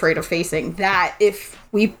maybe you're afraid of facing. That, if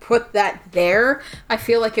we put that there, I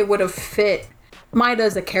feel like it would have fit Maida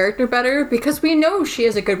as a character better, because we know she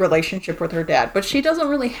has a good relationship with her dad, but she doesn't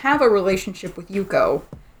really have a relationship with Yuko.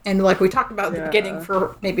 And like we talked about at the beginning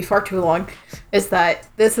for maybe far too long, is that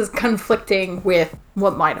this is conflicting with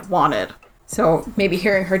what Maida wanted. So maybe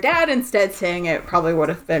hearing her dad instead saying it probably would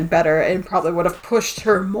have been better and probably would have pushed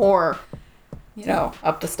her more,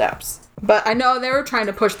 up the steps. But I know they were trying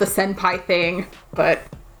to push the senpai thing, but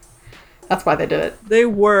that's why they did it. They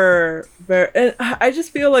were very... And I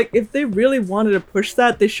just feel like if they really wanted to push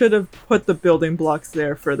that, they should have put the building blocks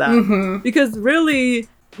there for that. Mm-hmm. Because really,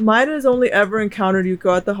 Maida's only ever encountered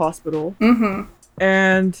Yuko at the hospital. Mm-hmm.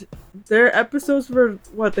 And their episodes were,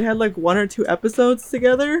 they had like 1 or 2 episodes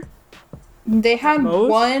together? They had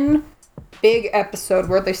one big episode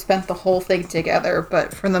where they spent the whole thing together,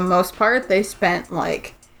 but for the most part, they spent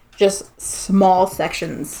like just small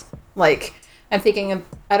sections. Like, I'm thinking of,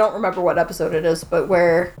 I don't remember what episode it is, but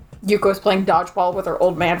where Yuko's playing dodgeball with her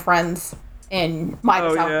old man friends and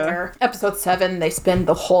Maida's out there. Episode 7, they spend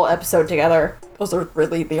the whole episode together. Those are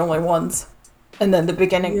really the only ones. And then the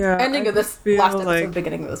ending of this last episode,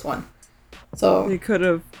 beginning of this one. So they could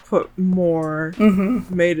have put more,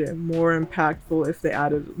 made it more impactful if they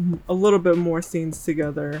added a little bit more scenes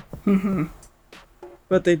together. Mm-hmm.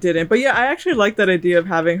 But they didn't. But yeah, I actually like that idea of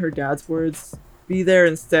having her dad's words be there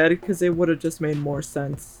instead, because it would have just made more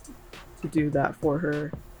sense to do that for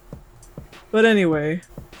her. But anyway,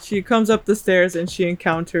 she comes up the stairs and she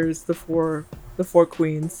encounters the four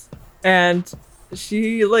queens, and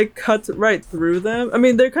she like cuts right through them. I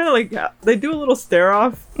mean, they're kind of like, they do a little stare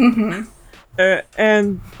off. Mm-hmm.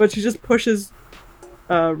 But she just pushes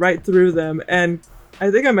right through them, and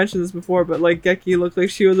I think I mentioned this before, but like Geki looked like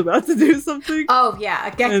she was about to do something. Oh yeah,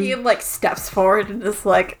 Geki like steps forward and is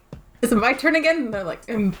like, "Is it my turn again?" And they're like,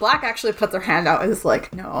 and Black actually puts her hand out and is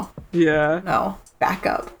like, "No, no, back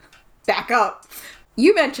up."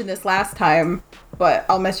 You mentioned this last time, but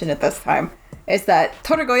I'll mention it this time. Is that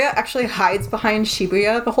Torigoya actually hides behind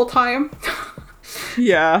Shibuya the whole time?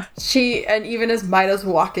 Yeah. And even as Maida's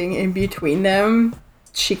walking in between them,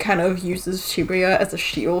 she kind of uses Shibuya as a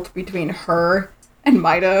shield between her and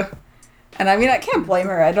Maida. And I mean, I can't blame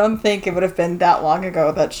her. I don't think it would have been that long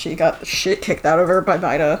ago that she got the shit kicked out of her by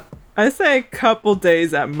Maida. I say a couple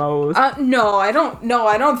days at most. No, I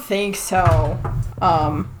don't think so.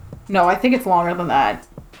 No, I think it's longer than that.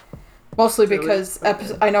 Mostly because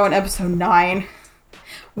I know in episode 9...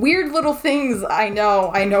 Weird little things, I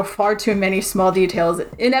know far too many small details.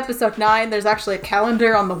 In episode 9, there's actually a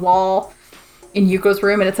calendar on the wall in Yuko's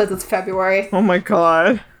room, and it says it's February. Oh my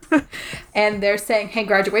god. And they're saying, hey,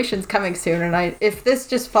 graduation's coming soon, and if this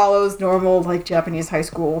just follows normal, like, Japanese high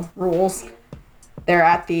school rules, they're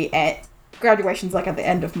at the end. Graduation's, like, at the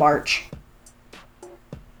end of March.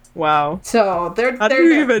 Wow. So, How do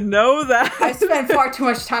you even know that? I spent far too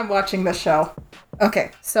much time watching this show.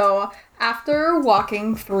 Okay, so... After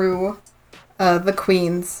walking through the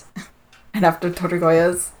queens, and after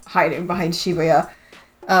Torigoya's hiding behind Shibuya,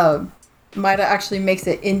 Maida actually makes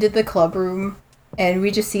it into the club room, and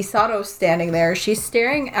we just see Sato standing there. She's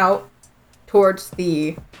staring out towards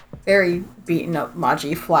the very beaten up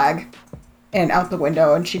Maji flag and out the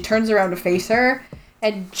window, and she turns around to face her,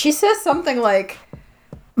 and she says something like,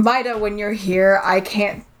 Maida, when you're here, I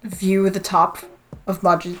can't view the top of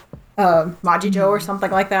Majijo or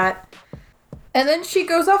something like that. And then she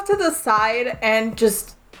goes off to the side and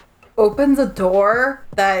just opens a door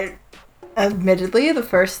that, admittedly, the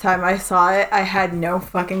first time I saw it, I had no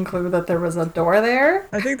fucking clue that there was a door there.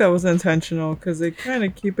 I think that was intentional, because they kind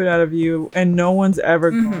of keep it out of view, and no one's ever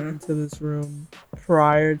gone into this room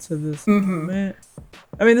prior to this moment.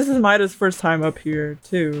 I mean, this is Maida's first time up here,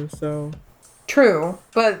 too, so... True,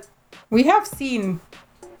 but we have seen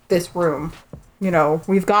this room.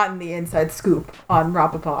 We've gotten the inside scoop on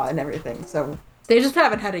Rapapa and everything, so they just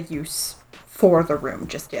haven't had a use for the room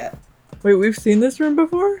just yet. Wait, we've seen this room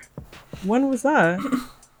before? When was that?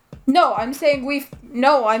 No, I'm saying we've been in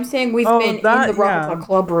the Rapapa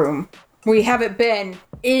club room. We haven't been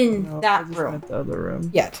in that room. The other room.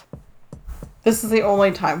 Yet. This is the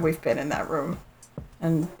only time we've been in that room.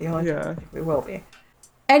 And the only time I think we will be.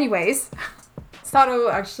 Anyways, Sato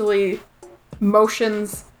actually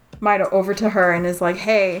motions Maida over to her and is like,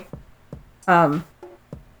 hey,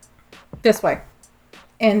 this way.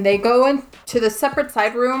 And they go into the separate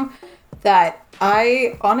side room that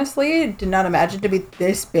I honestly did not imagine to be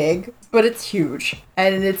this big, but it's huge.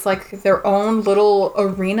 And it's like their own little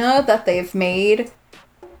arena that they've made.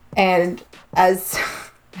 And as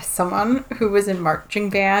as someone who was in marching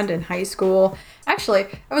band in high school, actually,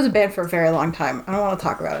 I was in band for a very long time. I don't want to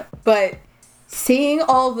talk about it. But seeing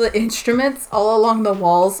all the instruments all along the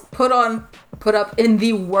walls put up in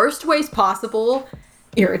the worst ways possible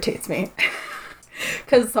irritates me.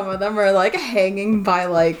 Because some of them are like hanging by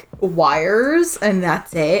like wires and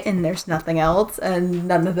that's it, and there's nothing else, and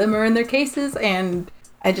none of them are in their cases, and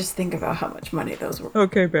I just think about how much money those were.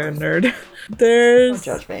 Okay, band nerd. Don't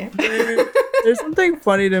judge me. There's something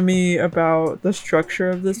funny to me about the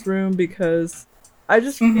structure of this room, because I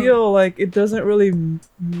just feel like it doesn't really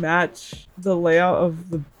match the layout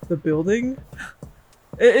of the building.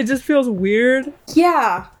 It just feels weird.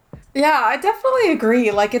 Yeah, I definitely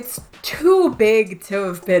agree. Like, it's too big to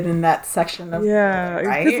have been in that section of yeah,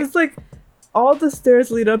 right? because it's like all the stairs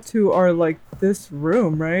lead up to are like this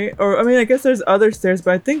room, right? Or I mean, I guess there's other stairs,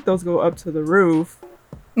 but I think those go up to the roof.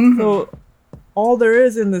 So all there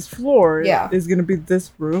is in this floor is gonna be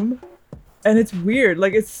this room, and it's weird.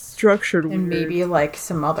 Like, it's structured weird. And maybe like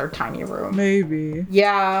some other tiny room. Maybe.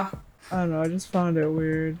 Yeah. I don't know. I just found it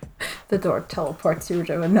weird. The door teleports you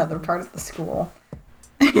to another part of the school.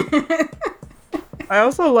 I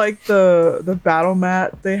also like the battle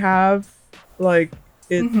mat they have. Like,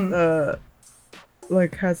 it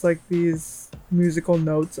like has like these musical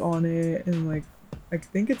notes on it, and like I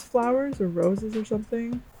think it's flowers or roses or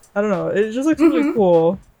something. I don't know. It just looks really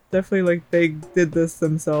cool. Definitely like they did this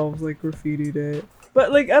themselves, like graffitied it.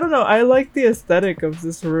 But like, I don't know. I like the aesthetic of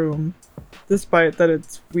this room, despite that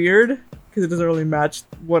it's weird because it doesn't really match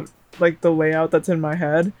what like the layout that's in my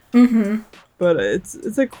head. But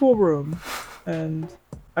it's a cool room, and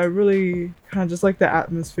I really kind of just like the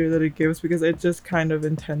atmosphere that it gives, because it just kind of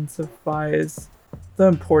intensifies the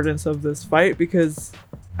importance of this fight. Because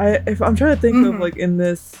if I'm trying to think of like in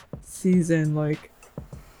this season, like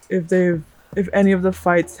if any of the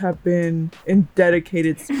fights have been in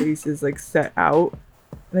dedicated spaces like set out,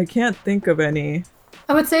 and I can't think of any.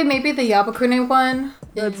 I would say maybe the Yabakune one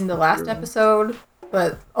in the last episode,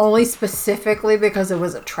 but only specifically because it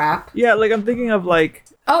was a trap. Yeah, like I'm thinking of like...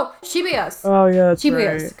 Oh, Shibuya's. Oh, yeah, that's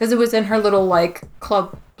Shibuya's, right. because it was in her little, like,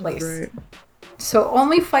 club place. Right. So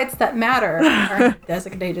only fights that matter are in a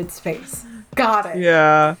designated space. Got it.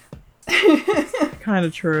 Yeah. Kind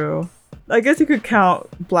of true. I guess you could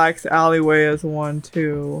count Black's Alleyway as one,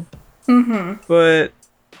 too. But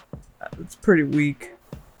it's pretty weak.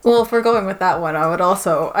 Well, if we're going with that one, I would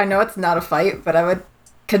also... I know it's not a fight, but I would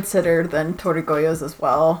consider then Torigoyo's as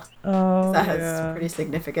well. Oh, that has pretty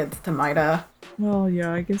significance to Maida. Well,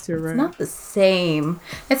 yeah, I guess you're right. It's not the same.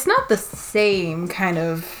 It's not the same kind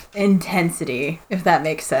of intensity, if that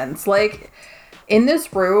makes sense. Like, in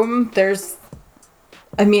this room, there's...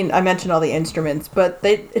 I mean, I mentioned all the instruments, but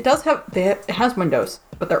it has windows,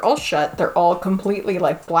 but they're all shut. They're all completely,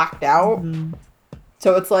 like, blacked out.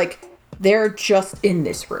 So it's like, they're just in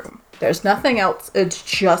this room. There's nothing else. It's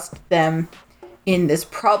just them in this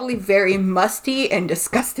probably very musty and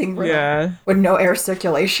disgusting room with no air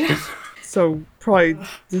circulation. So probably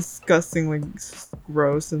disgustingly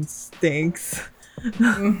gross and stinks.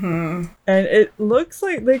 And it looks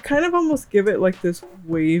like they kind of almost give it like this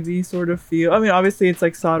wavy sort of feel. I mean, obviously it's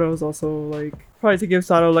like Sato's also like probably to give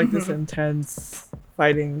Sato like this intense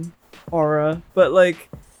fighting aura, but like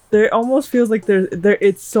there almost feels like there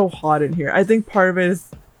it's so hot in here. I think part of it is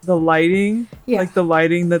the lighting, like the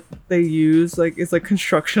lighting that they use, like it's like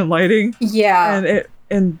construction lighting.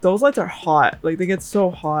 And those lights are hot. Like they get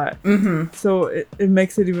so hot. So it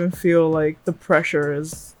makes it even feel like the pressure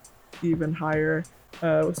is even higher.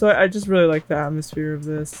 So I just really like the atmosphere of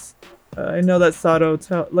this. I know that Sato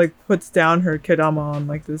puts down her Kedama on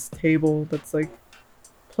like this table that's like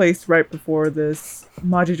placed right before this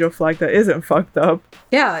Majijo flag that isn't fucked up.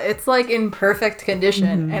 Yeah, it's like in perfect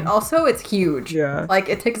condition, and also it's huge. Yeah, like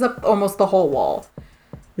it takes up almost the whole wall.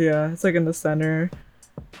 Yeah, it's like in the center,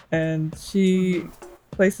 and she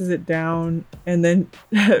places it down, and then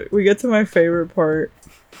we get to my favorite part,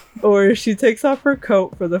 where she takes off her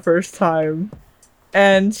coat for the first time,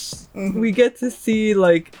 and we get to see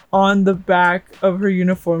like on the back of her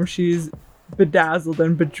uniform she's bedazzled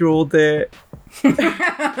and bejeweled it.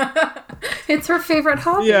 It's her favorite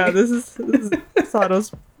hobby. Yeah, this is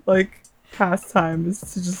Sato's like pastime, is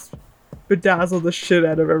to just bedazzle the shit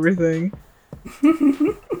out of everything.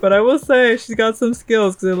 But I will say she's got some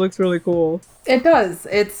skills because it looks really cool. It does.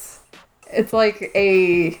 It's like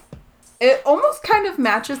it almost kind of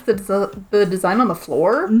matches the design on the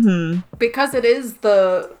floor, because it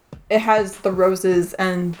has the roses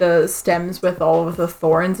and the stems with all of the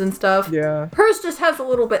thorns and stuff. Yeah. Hers just has a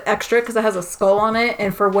little bit extra because it has a skull on it,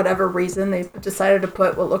 and for whatever reason they decided to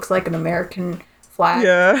put what looks like an American flat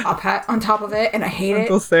Yeah. top hat on top of it, and I hate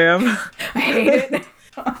Uncle it. Sam. I hate it.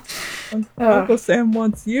 Uncle Sam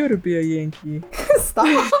wants you to be a Yankee.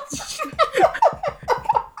 Stop.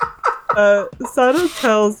 Sato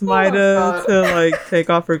tells Maida God. to like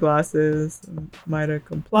take off her glasses. Maida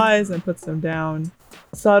complies and puts them down.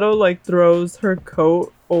 Sato like throws her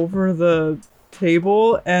coat over the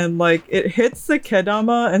table and like it hits the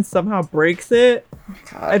kedama and somehow breaks it.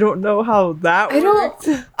 God. I don't know how that worked.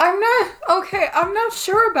 I'm not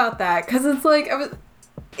sure about that because it's like,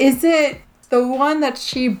 is it the one that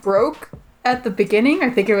she broke at the beginning? I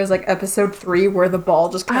think it was like episode 3 where the ball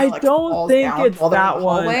just kind of like don't falls think down it's while they're in that the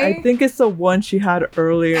one. hallway. I think it's the one she had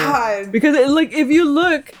earlier. God. Because it, like if you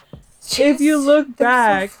look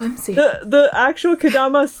back, so flimsy. the actual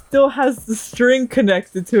kedama still has the string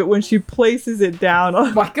connected to it when she places it down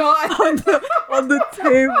Oh my God. on the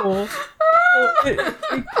table. So it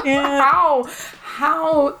can't.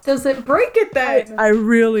 How does it break it then? I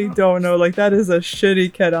really don't know. Like that is a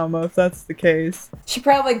shitty kedama if that's the case. She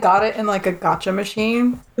probably got it in like a gotcha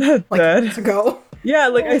machine like Dead. years ago. Yeah,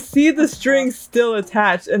 like I see the string still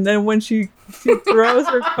attached, and then when she throws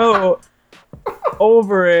her coat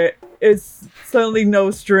over it, it's suddenly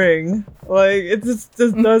no string. Like it just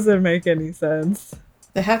doesn't make any sense.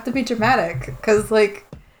 They have to be dramatic because like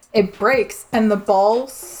it breaks and the ball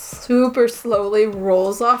super slowly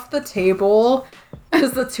rolls off the table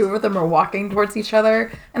as the two of them are walking towards each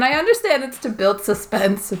other. And I understand it's to build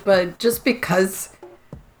suspense, but just because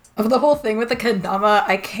of the whole thing with the kendama,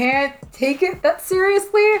 I can't take it that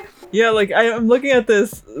seriously. Yeah, like I'm looking at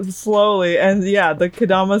this slowly, and yeah, the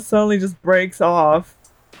kedama suddenly just breaks off.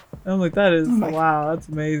 And I'm like, that is wow, that's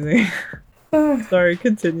amazing. Sorry,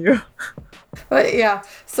 continue. But yeah,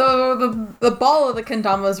 so the ball of the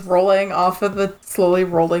kendama is rolling off of slowly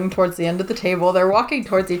rolling towards the end of the table. They're walking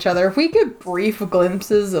towards each other. We get brief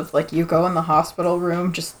glimpses of like Yuko in the hospital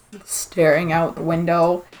room just staring out the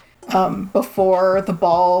window before the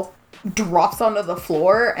ball drops onto the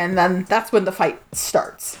floor, and then that's when the fight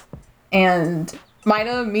starts. And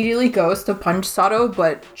Maida immediately goes to punch Sato,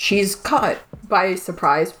 but she's caught by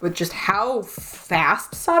surprise with just how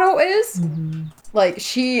fast Sato is. Mm-hmm. Like,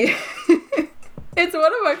 she... It's one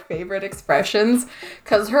of my favorite expressions,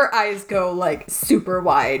 because her eyes go, like, super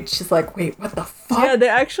wide. She's like, wait, what the fuck? Yeah, they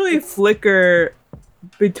actually flicker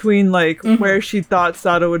between, like, where she thought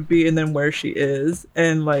Sato would be and then where she is.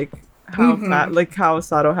 And, like, how how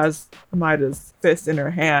Sato has Maida's fist in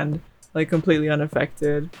her hand, like, completely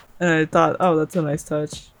unaffected. And I thought, oh, that's a nice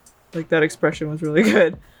touch. Like, that expression was really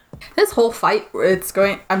good. This whole fight, I'm just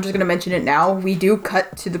going to mention it now. We do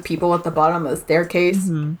cut to the people at the bottom of the staircase.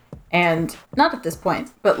 Mm-hmm. And not at this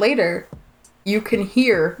point, but later, you can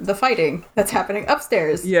hear the fighting that's happening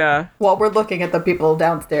upstairs. Yeah. While we're looking at the people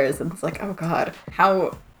downstairs. And it's like, oh God,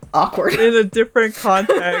 how awkward. In a different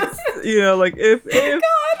context, you know, like if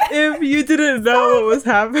you didn't know what was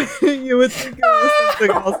happening, you would think it was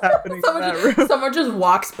something else happening in that room. Someone just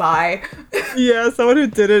walks by. Yeah, someone who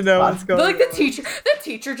didn't know what's going on. Like the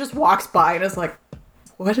teacher just walks by and is like,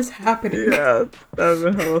 what is happening? Yeah, that would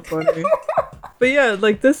have been hella funny. But yeah,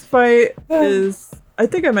 like this fight is, I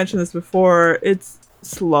think I mentioned this before, it's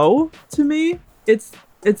slow to me. It's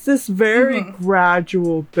this very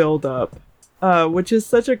gradual build up. Which is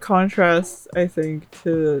such a contrast, I think,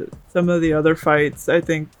 to some of the other fights. I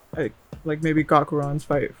think, like maybe Gakuran's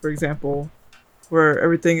fight, for example, where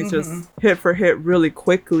everything is just hit for hit really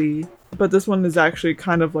quickly. But this one is actually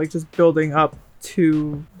kind of like just building up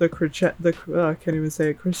to the I can't even say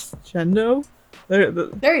it, crescendo.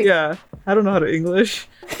 There you yeah, I don't know how to English.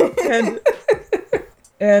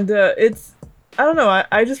 and it's, I don't know,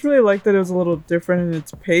 I just really like that it was a little different in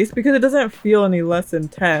its pace because it doesn't feel any less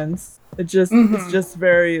intense. It just it's just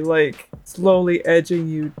very like slowly edging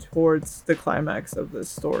you towards the climax of this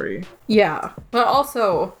story. Yeah, but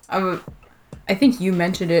also I think you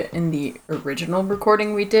mentioned it in the original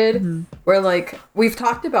recording we did, where like we've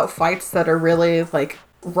talked about fights that are really like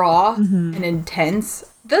raw and intense.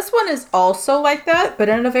 This one is also like that, but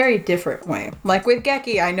in a very different way. Like with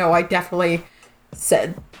Geki, I know I definitely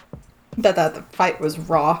said that the fight was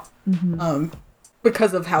raw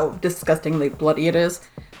because of how disgustingly bloody it is.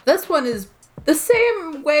 This one is the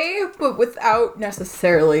same way, but without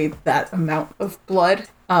necessarily that amount of blood.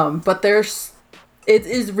 But it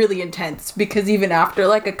is really intense because even after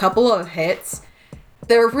like a couple of hits,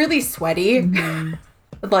 they're really sweaty.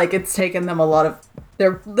 Like it's taken them a lot of,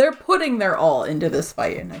 they're putting their all into this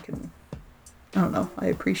fight, and I don't know, I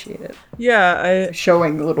appreciate it. Yeah,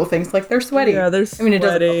 showing little things like they're sweaty. Yeah, they're sweaty. I mean, it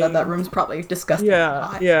doesn't help that room's probably disgusting.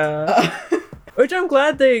 Yeah. Which I'm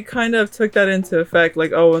glad they kind of took that into effect.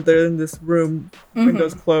 Like, oh, they're in this room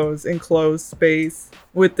windows closed, enclosed space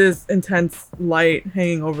with this intense light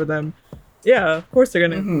hanging over them. Yeah, of course they're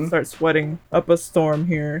gonna start sweating up a storm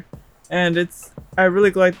here. And I'm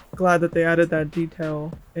really glad that they added that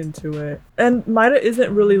detail into it. And Maida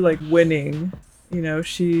isn't really like winning. You know,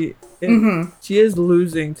 she is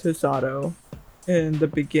losing to Sato in the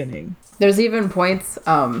beginning. There's even points,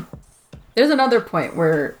 there's another point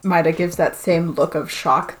where Maida gives that same look of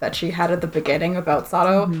shock that she had at the beginning about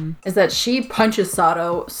Sato, is that she punches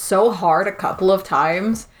Sato so hard a couple of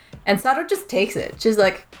times, and Sato just takes it. She's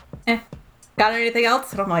like, got anything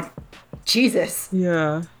else? And I'm like, Jesus.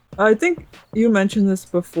 Yeah. I think you mentioned this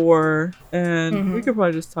before, and we could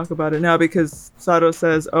probably just talk about it now because Sato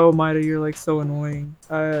says, "Oh, Maida, you're like so annoying."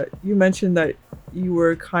 You mentioned that you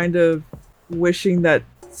were kind of wishing that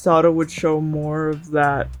Sato would show more of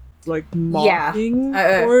that, like mocking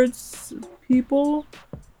towards people,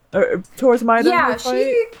 or towards Maida.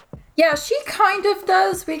 Yeah, she kind of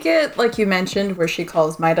does. We get, like you mentioned, where she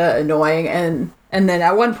calls Maida annoying, and then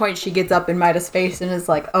at one point she gets up in Maida's face and is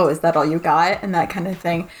like, "Oh, is that all you got?" and that kind of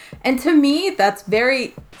thing. And to me, that's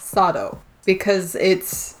very Sato, because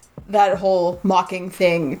it's that whole mocking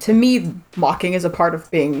thing. To me, mocking is a part of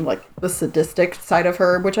being like the sadistic side of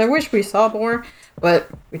her, which I wish we saw more, but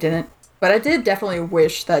we didn't. But I did definitely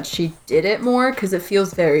wish that she did it more, because it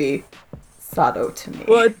feels very Sato to me.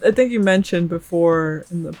 Well, I think you mentioned before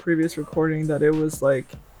in the previous recording that it was like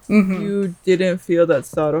you didn't feel that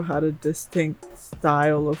Sato had a distinct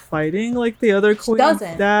style of fighting like the other queens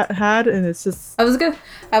that had, and it's just I was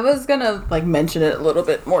gonna like mention it a little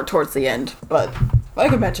bit more towards the end, but I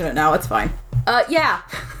can mention it now. It's fine. Yeah,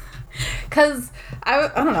 because I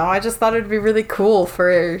don't know. I just thought it'd be really cool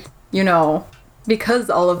for, you know, because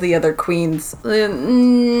all of the other queens,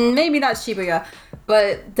 maybe not Shibuya,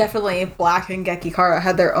 but definitely Black and Gekikara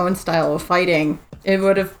had their own style of fighting. It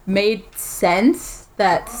would have made sense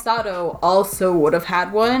that Sato also would have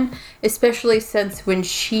had one, especially since when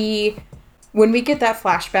we get that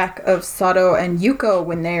flashback of Sato and Yuko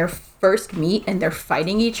when they first meet and they're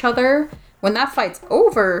fighting each other, when that fight's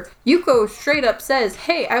over, Yuko straight up says,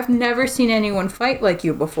 "Hey, I've never seen anyone fight like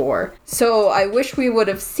you before." So I wish we would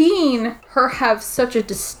have seen her have such a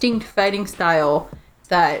distinct fighting style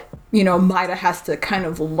that, you know, Maida has to kind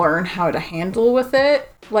of learn how to handle with it.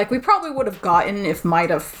 Like, we probably would have gotten if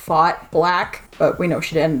Maida fought Black, but we know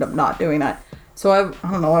she'd end up not doing that. So I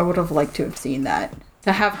don't know, I would have liked to have seen that.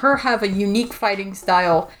 To have her have a unique fighting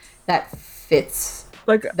style that fits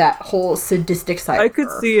like that whole sadistic side. I could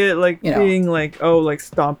see it like being like, oh, like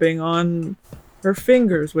stomping on her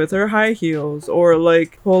fingers with her high heels, or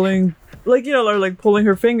like pulling, like, you know, or like pulling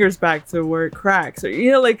her fingers back to where it cracks, or,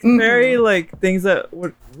 you know, like very like things that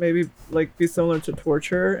would maybe like be similar to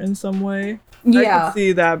torture in some way. I could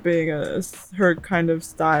see that being her kind of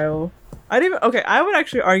style. I would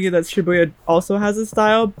actually argue that Shibuya also has a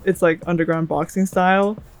style. It's like underground boxing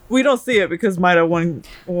style. We don't see it because Maida one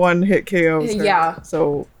hit KOs her. Yeah.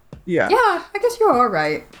 So, yeah. Yeah, I guess you are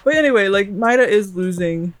right. But anyway, like, Maida is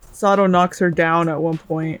losing. Sato knocks her down at one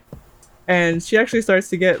point, and she actually starts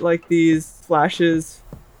to get like these flashes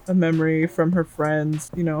of memory from her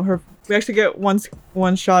friends. You know, we actually get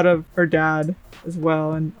one shot of her dad as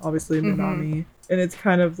well, and obviously Minami. And it's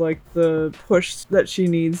kind of like the push that she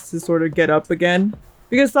needs to sort of get up again.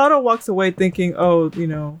 Because Sato walks away thinking, oh, you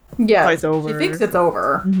know, fight's over. She thinks it's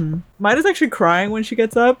over. Maida's actually crying when she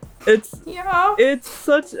gets up. It's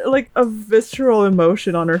such like a visceral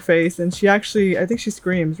emotion on her face, and she actually, I think she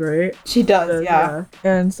screams, right? She does, yeah.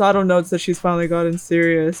 And Sato notes that she's finally gotten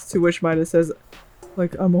serious, to which Maida says,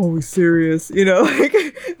 like, I'm always serious, you know, like,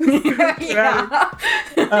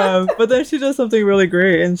 but then she does something really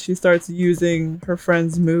great, and she starts using her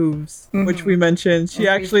friend's moves, which we mentioned. She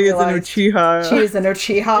actually is an Uchiha. She is an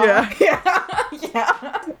Uchiha.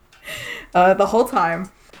 Yeah. The whole time.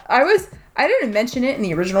 I didn't mention it in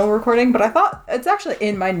the original recording, but I thought it's actually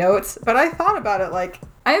in my notes, but I thought about it like,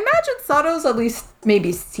 I imagine Sato's at least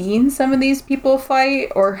maybe seen some of these people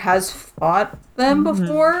fight or has fought them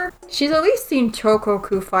before. She's at least seen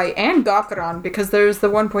Chokoku fight and Gakuran, because there's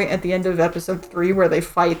the one point at the end of episode 3 where they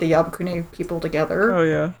fight the Yabukune people together. Oh,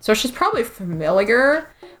 yeah. So she's probably familiar.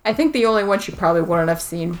 I think the only one she probably wouldn't have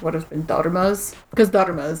seen would have been Daruma's, because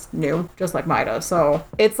Daruma's new, just like Maida. So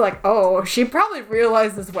it's like, oh, she probably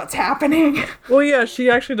realizes what's happening. Well, yeah, she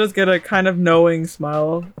actually does get a kind of knowing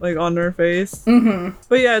smile, like, on her face.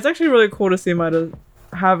 But yeah, it's actually really cool to see Maida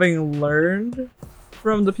having learned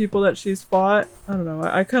from the people that she's fought. I don't know,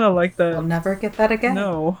 I kind of like that. I'll never get that again.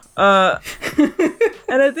 No. And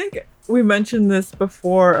I think we mentioned this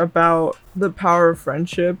before about the power of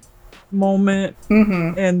friendship moment,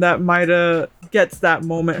 and that Maida gets that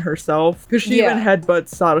moment herself. Because she even headbutts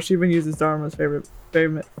Sato. She even uses Dharma's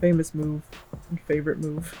famous move. Favorite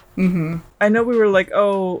move. I know we were like,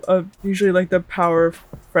 usually like the power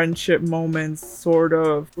friendship moments sort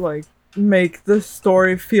of like make the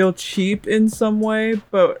story feel cheap in some way,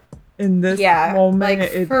 but in this moment like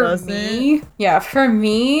it doesn't. For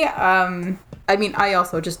me, I mean, I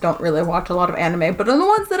also just don't really watch a lot of anime, but on the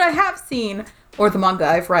ones that I have seen or the manga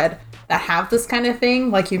I've read that have this kind of thing,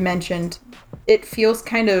 like you mentioned, it feels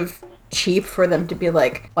kind of cheap for them to be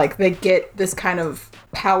like they get this kind of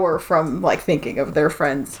power from like thinking of their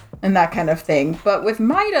friends and that kind of thing. But with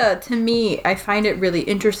Maida, to me, I find it really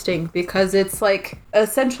interesting because it's like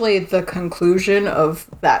essentially the conclusion of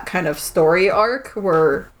that kind of story arc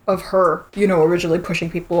of her, originally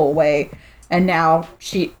pushing people away and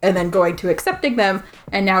then going to accepting them,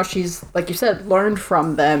 and now she's, like you said, learned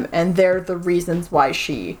from them, and they're the reasons why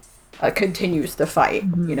she continues to fight,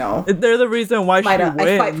 They're the reason why Maida, she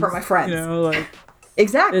wins. I fight for my friends.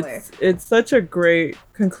 Exactly. It's such a great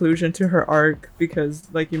conclusion to her arc because,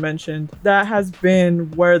 like you mentioned, that has been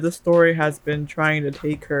where the story has been trying to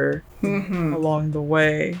take her along the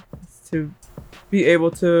way, to be able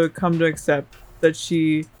to come to accept that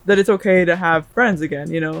it's okay to have friends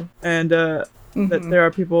again, and that there are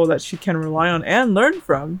people that she can rely on and learn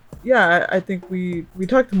from. Yeah, I think we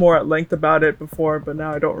talked more at length about it before, but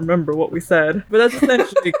now I don't remember what we said. But that's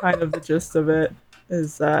essentially kind of the gist of it,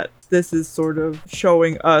 is that this is sort of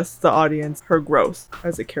showing us, the audience, her growth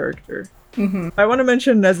as a character. I want to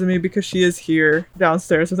mention Nezumi because she is here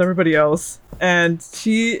downstairs with everybody else. And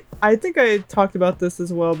I think I talked about this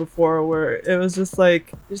as well before, where it was just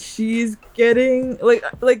like, she's getting,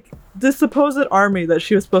 like the supposed army that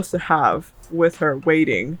she was supposed to have with her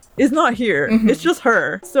waiting is not here. It's just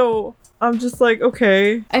her. So I'm just like,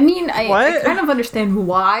 okay. I mean, I kind of understand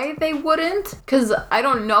why they wouldn't, because I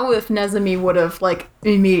don't know if Nezumi would have, like,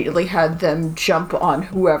 immediately had them jump on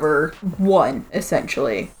whoever won,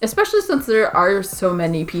 essentially. Especially since there are so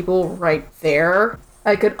many people right there.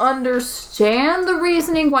 I could understand the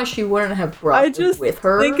reasoning why she wouldn't have brought them with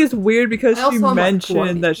her. I think it's weird because she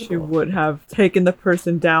mentioned that she would have taken the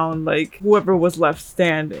person down, like, whoever was left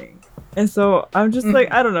standing. And so I'm just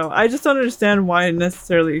like, I don't know. I just don't understand why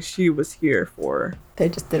necessarily she was here for. They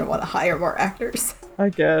just didn't want to hire more actors, I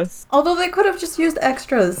guess. Although they could have just used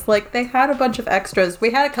extras. Like, they had a bunch of extras.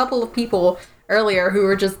 We had a couple of people earlier who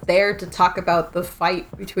were just there to talk about the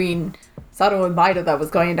fight between Sato and Maida that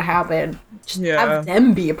was going to happen. Just have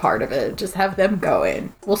them be a part of it. Just have them go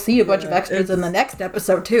in. We'll see a bunch of extras in the next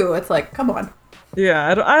episode, too. It's like, come on.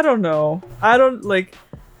 Yeah, I don't know.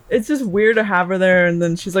 It's just weird to have her there, and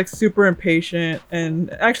then she's like super impatient,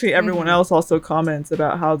 and actually everyone else also comments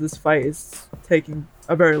about how this fight is taking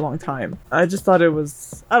a very long time. I just thought it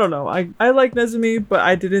was, I don't know, I like Nezumi, but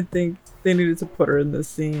I didn't think they needed to put her in this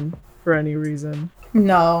scene for any reason.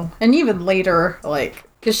 No, and even later, like,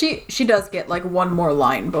 because she does get like one more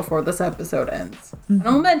line before this episode ends. And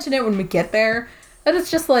I'll mention it when we get there, and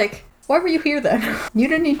it's just like, why were you here then? You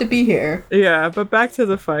didn't need to be here. Yeah, but back to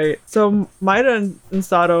the fight. So Maida and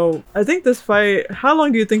Sato, I think this fight, how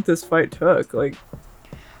long do you think this fight took? Like,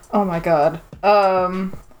 oh my god.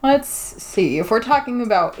 Let's see. If we're talking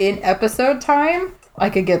about in episode time, I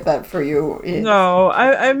could get that for you. No,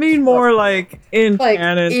 I mean more like in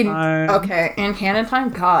canon time. Okay, in canon time?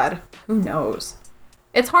 God, who knows?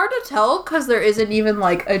 It's hard to tell because there isn't even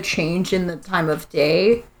like a change in the time of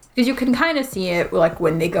day. Because you can kind of see it, like,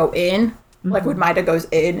 when they go in. Like, when Maida goes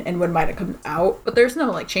in and when Maida comes out. But there's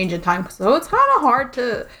no, like, change in time. So it's kind of hard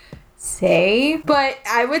to say. But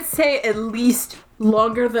I would say at least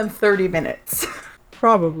longer than 30 minutes.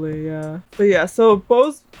 Probably, yeah. But yeah, so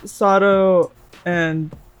both Sato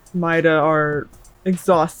and Maida are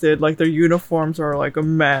exhausted. Like, their uniforms are, like, a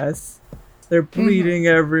mess. They're bleeding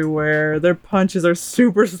everywhere. Their punches are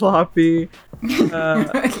super sloppy.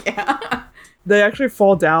 Yeah. They actually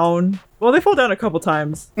fall down. Well, they fall down a couple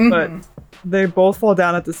times, but they both fall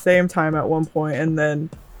down at the same time at one point, and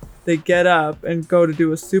then they get up and go to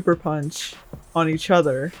do a super punch on each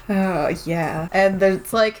other. Oh, yeah. And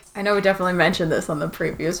it's like, I know we definitely mentioned this on the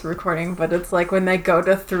previous recording, but it's like when they go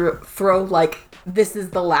to throw, like, this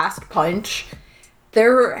is the last punch,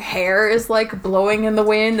 their hair is, like, blowing in the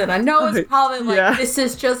wind, and I know it's probably, like, this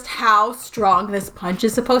is just how strong this punch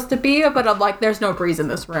is supposed to be, but I'm like, there's no breeze in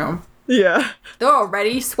this room. Yeah. They're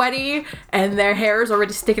already sweaty, and their hair is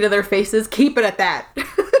already sticking to their faces. Keep it at that.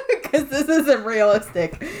 Because this isn't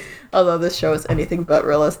realistic. Although this show is anything but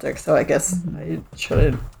realistic, so I guess I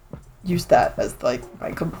shouldn't use that as, like,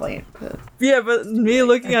 my complaint. But yeah, but me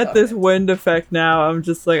looking at this wind effect now, I'm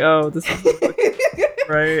just like, oh, this is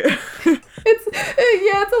right. It's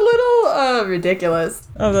a Oh, ridiculous.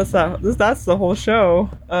 Oh, that's the whole show.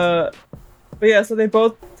 But yeah, so they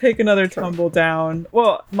both take another tumble down.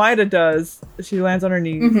 Well, Maida does. She lands on her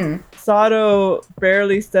knees. Sato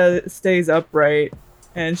barely stays upright,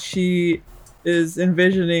 and she is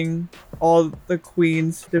envisioning all the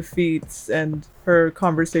queen's defeats and her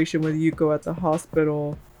conversation with Yuko at the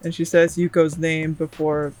hospital. And she says Yuko's name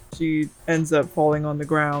before she ends up falling on the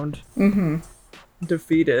ground.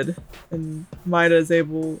 Defeated, and Maida is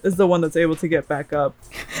the one that's able to get back up.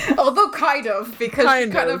 Although kind of, because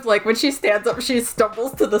she kind of like when she stands up, she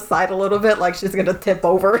stumbles to the side a little bit, like she's gonna tip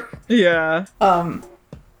over. Yeah. But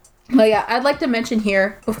yeah, I'd like to mention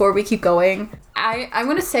here before we keep going. I'm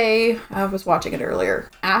gonna say I was watching it earlier.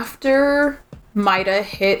 After Maida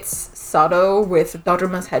hits Sato with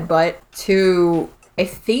Doruma's headbutt to, I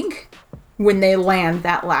think, when they land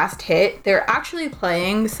that last hit, they're actually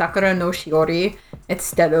playing Sakura no Shiori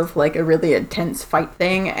instead of like a really intense fight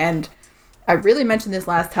thing. And I really mentioned this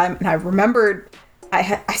last time, and I remembered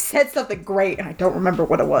I said something great, and I don't remember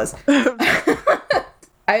what it was.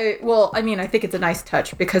 I think it's a nice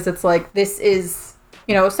touch because it's like, this is,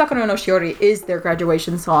 Sakura no Shiori is their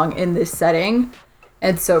graduation song in this setting.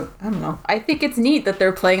 And so, I don't know. I think it's neat that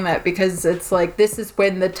they're playing that because it's like, this is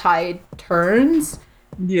when the tide turns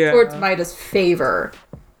towards Maida's favor.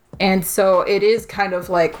 And so it is kind of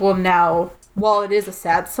like, well, now, while it is a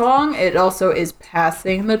sad song, it also is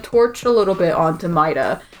passing the torch a little bit onto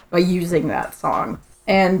Maida by using that song.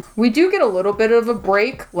 And we do get a little bit of a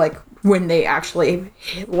break, like when they actually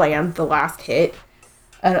land the last hit,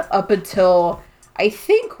 up until I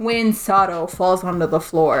think when Sato falls onto the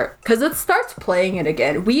floor, because it starts playing it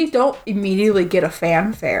again. We don't immediately get a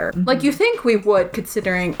fanfare like you think we would,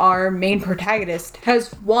 considering our main protagonist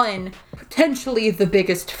has won potentially the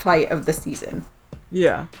biggest fight of the season.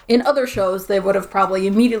 Yeah. In other shows, they would have probably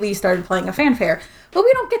immediately started playing a fanfare, but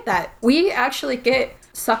we don't get that. We actually get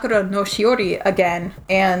Sakura no Shiori again,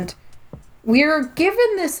 and we're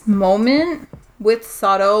given this moment with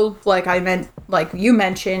Sato, like you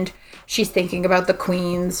mentioned. She's thinking about the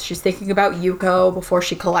queens. She's thinking about Yuko before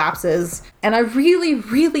she collapses. And I really,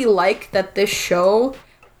 really like that this show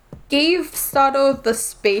gave Sato the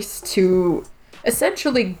space to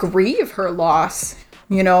essentially grieve her loss,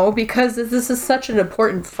 because this is such an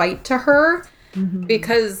important fight to her.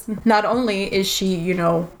 Because not only is she,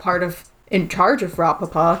 in charge of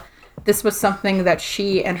Rapapa, this was something that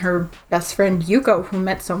she and her best friend Yuko, who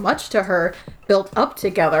meant so much to her, built up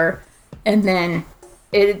together. And then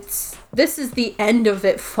this is the end of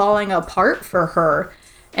it falling apart for her,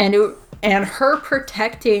 and her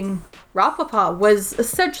protecting Rapapa was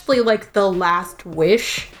essentially like the last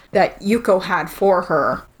wish that Yuko had for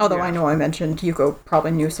her. Although I know I mentioned Yuko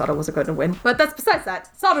probably knew Sato was going to win, but that's besides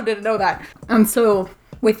that. Sato didn't know that. And so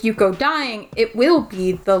with Yuko dying, it will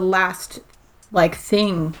be the last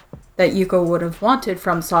thing that Yuko would have wanted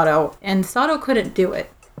from Sato, and Sato couldn't do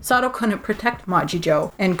it. Sato couldn't protect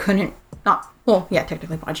Majijo and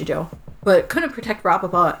technically Majijo, but couldn't protect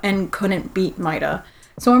Rapapa and couldn't beat Maida.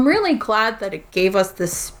 So I'm really glad that it gave us the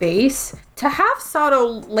space to have Sato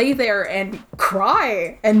lay there and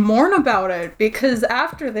cry and mourn about it, because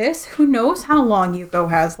after this, who knows how long Yuko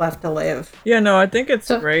has left to live. Yeah, no, I think it's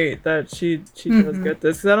great that she does get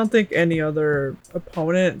this, because I don't think any other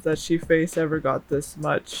opponent that she faced ever got this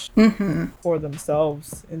much for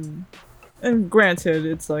themselves. And granted,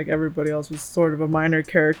 it's like everybody else was sort of a minor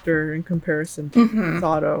character in comparison to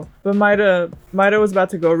Sato. But Maida was about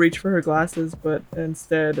to go reach for her glasses, but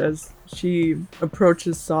instead, as she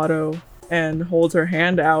approaches Sato and holds her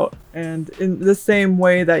hand out, and in the same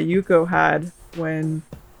way that Yuko had when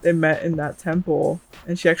they met in that temple,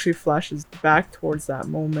 and she actually flashes back towards that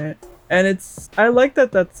moment. And I like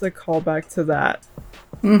that that's a callback to that.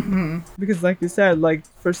 Because like you said, like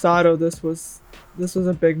for Sato, this was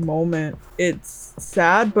a big moment. It's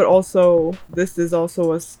sad, but also this is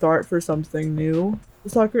also a start for something new.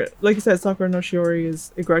 Like you said, Sakura no Shiori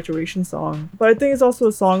is a graduation song, but I think it's also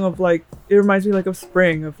a song of it reminds me of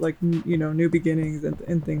spring, of new beginnings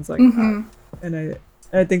and things like that. And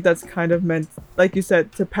I think that's kind of meant, like you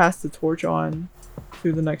said, to pass the torch on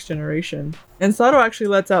to the next generation. And Sato actually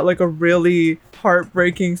lets out a really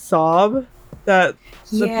heartbreaking sob that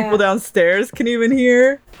the people downstairs can even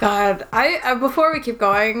hear. God, I before we keep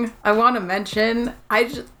going, I want to mention,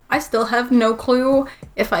 I still have no clue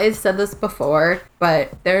if I had said this before,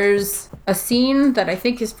 but there's a scene that I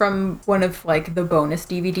think is from one of the bonus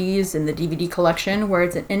DVDs in the DVD collection, where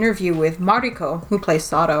it's an interview with Mariko, who plays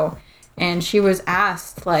Sato, and she was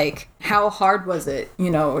asked how hard was it,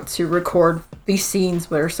 to record these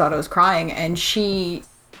scenes where Sato's crying, and she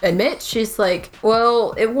admit, she's like,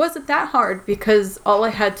 well, it wasn't that hard because all I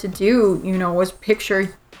had to do, was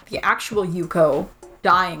picture the actual Yuko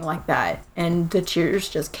dying like that, and the tears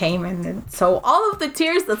just came, and so all of the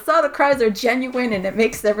tears that Sato cries are genuine, and it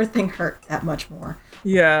makes everything hurt that much more.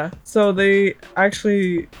 Yeah, so they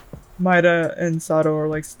actually, Maida and Sato are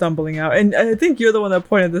like stumbling out, and I think you're the one that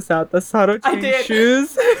pointed this out, that Sato changed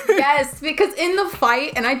shoes. Yes, because in the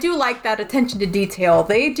fight, and I do like that attention to detail,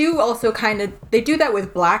 they do also they do that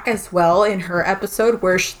with Black as well in her episode,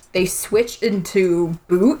 where they switch into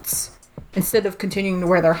boots instead of continuing to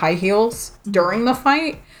wear their high heels during the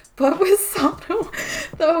fight. But with Sato,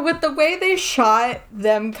 with the way they shot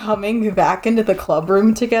them coming back into the club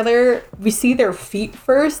room together, we see their feet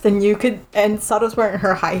first, and Sato's wearing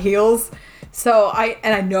her high heels. So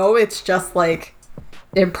I know it's just like,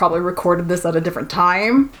 they probably recorded this at a different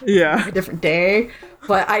time. Yeah. A different day.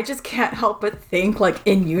 But I just can't help but think, like,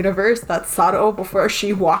 in universe, that Sato, before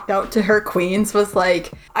she walked out to her queens, was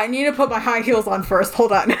like, I need to put my high heels on first.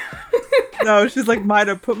 Hold on. No, she's like,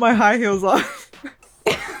 Maida, put my high heels on.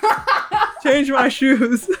 Change my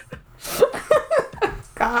shoes.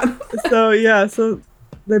 God. So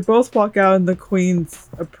they both walk out and the queens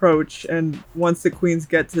approach, and once the queens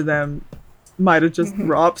get to them, Maida just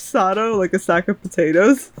drops Sato like a sack of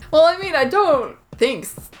potatoes. Well, I mean, I don't think,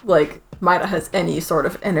 like, Maida has any sort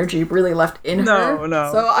of energy really left in her.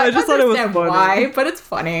 No. So I just thought it was understand funny. why, but it's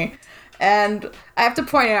funny. And I have to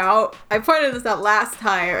point out, I pointed this out last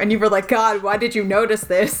time, and you were like, God, why did you notice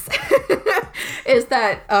this? Is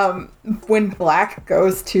that when Black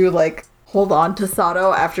goes to, like, hold on to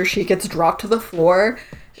Sato after she gets dropped to the floor,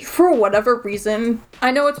 for whatever reason,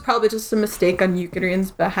 I know it's probably just a mistake on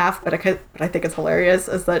Yukarian's behalf, but I think it's hilarious,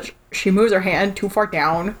 is that she moves her hand too far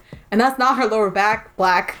down, and that's not her lower back,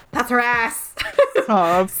 Black. That's her ass.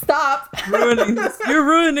 Stop. You're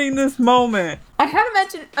ruining this moment.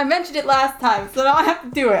 I mentioned it last time, so now I have to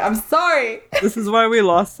do it. I'm sorry. This is why we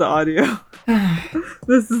lost the audio.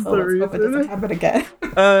 This is the Let's hope it doesn't reason. happen again.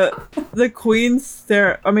 The queens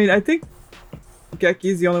stare. I mean, I think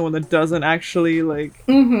Geki's the only one that doesn't actually like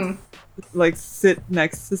sit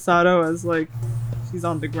next to Sato, as like she's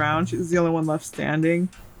on the ground. She's the only one left standing.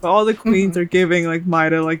 But all the queens are giving like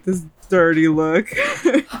Maida like this dirty look.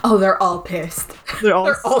 Oh, they're all pissed. They're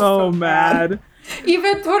all so mad.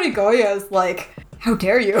 Even Torigoya is like, how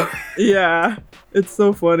dare you? Yeah, it's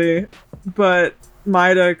so funny. But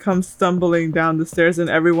Maida comes stumbling down the stairs, and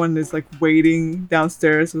everyone is like waiting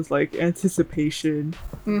downstairs with like anticipation.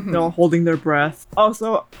 They're all holding their breath.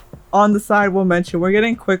 Also, on the side, we'll mention we're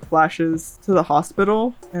getting quick flashes to the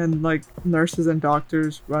hospital and like nurses and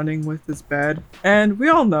doctors running with this bed, and we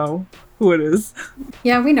all know who it is.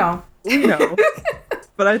 Yeah, we know. We know.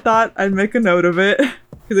 But I thought I'd make a note of it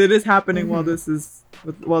because it is happening while this is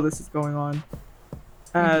going on.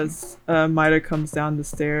 As Maida comes down the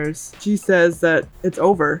stairs, she says that it's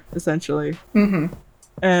over, essentially.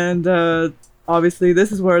 And obviously,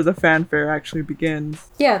 this is where the fanfare actually begins.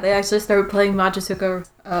 Yeah, they actually started playing Majisuka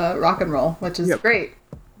rock and roll, which is great.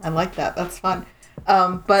 I like that. That's fun.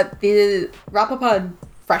 But the Rapapod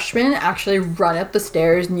freshmen actually run up the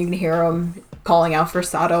stairs, and you can hear them calling out for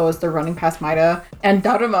Sato as they're running past Maida. And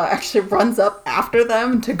Daruma actually runs up after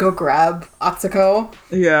them to go grab Atsuko.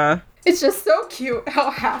 Yeah. It's just so cute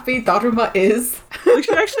how happy Daruma is. Like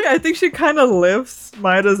I think she kind of lifts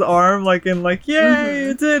Maida's arm, like in like, yay,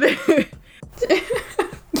 you did it.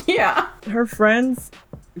 Yeah. Her friends,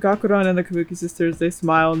 Gakuran and the Kabuki sisters, they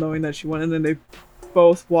smile knowing that she won, and then they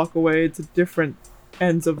both walk away to different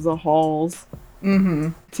ends of the halls.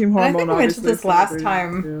 Team Hormone, I think I mentioned this last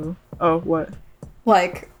time. Too. Oh, what?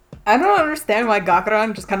 Like, I don't understand why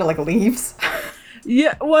Gakuran just kind of like leaves.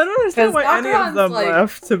 Yeah, well, I don't understand why any of them like,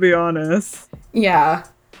 left, to be honest. Yeah.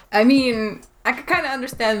 I mean, I could kind of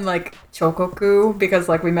understand, like, Chokoku, because,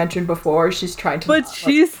 like we mentioned before, she's trying to... But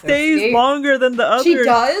she stays longer than the others. She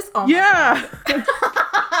does? Oh yeah!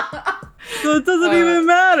 So it doesn't even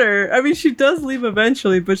matter. I mean, she does leave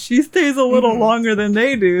eventually, but she stays a little longer than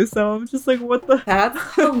they do, so I'm just like, what the... That's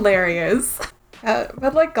hilarious.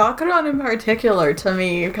 But, like, Gakuran in particular, to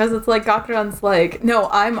me, because it's like, Gakuran's like, no,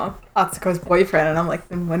 I'm Atsuko's boyfriend, and I'm like,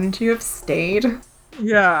 then wouldn't you have stayed?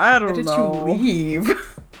 Yeah, I don't know. Why did you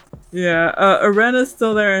leave? Yeah, Arena's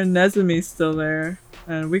still there, and Nezumi's still there.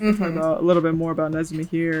 And we can talk about a little bit more about Nezumi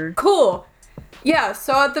here. Cool. Yeah,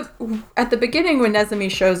 so at the beginning when Nezumi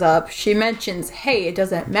shows up, she mentions, hey, it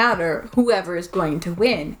doesn't matter whoever is going to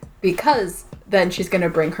win, because then she's going to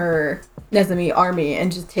bring her Nezumi army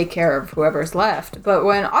and just take care of whoever's left. But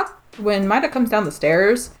when Maida comes down the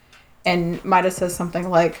stairs and Maida says something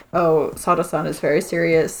like, oh, Sato-san is very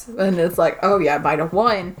serious, and it's like, oh yeah, Maida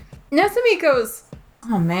won, Nezumi goes,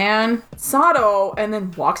 oh man, Sato, and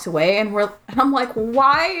then walks away, and I'm like,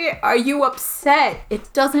 why are you upset?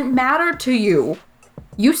 It doesn't matter to you.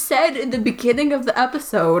 You said in the beginning of the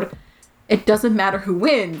episode, it doesn't matter who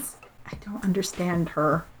wins. I don't understand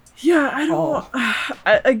her. Yeah, I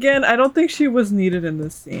don't. I don't think she was needed in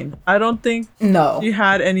this scene. I don't think she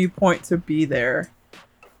had any point to be there.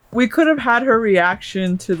 We could have had her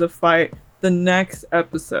reaction to the fight the next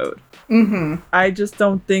episode. Mm-hmm. I just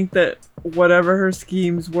don't think that whatever her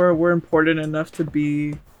schemes were important enough to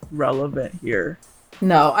be relevant here.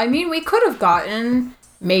 No, I mean, we could have gotten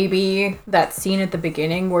maybe that scene at the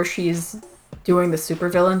beginning where she's doing the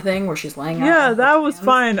supervillain thing where she's laying out. Yeah, that was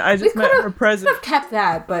fine. I just meant her presence. We could have kept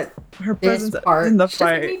that, but her presence in the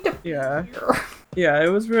fight. Yeah, it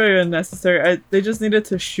was really unnecessary. They just needed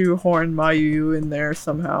to shoehorn Mayu in there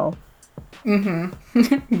somehow.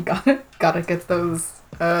 Mm-hmm. Gotta get those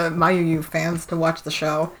Mayu fans to watch the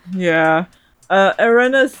show. Yeah.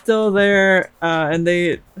 Erena's still there, and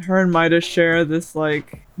her and Maida share this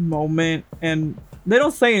like moment, and they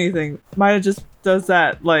don't say anything. Maida just does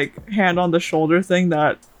that like hand on the shoulder thing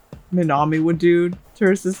that Minami would do to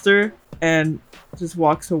her sister, and just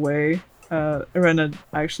walks away. Erena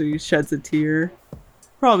actually sheds a tear,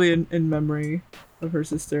 probably in memory of her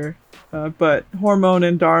sister. But Hormone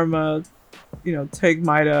and Dharma, take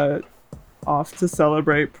Maida off to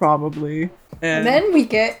celebrate, probably. And then we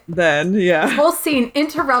get this whole scene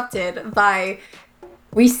interrupted by,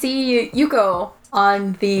 we see Yuko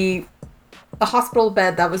on the hospital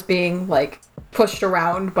bed that was being like pushed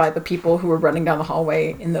around by the people who were running down the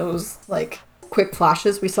hallway in those like quick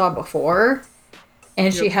flashes we saw before,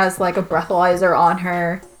 and she has like a breathalyzer on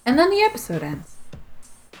her, and then the episode ends,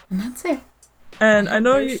 and that's it. And I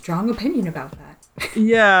know you strong opinion about that.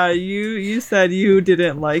 Yeah, you said you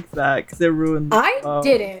didn't like that because it ruined I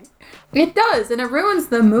didn't. It does, and it ruins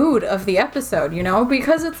the mood of the episode,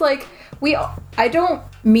 because it's like I don't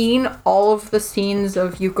mean all of the scenes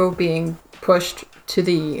of Yuko being pushed to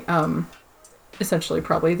the essentially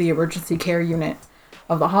probably the emergency care unit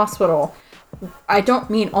of the hospital. I don't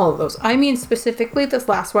mean all of those. I mean specifically this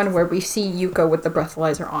last one where we see Yuko with the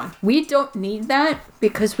breathalyzer on. We don't need that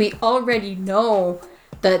because we already know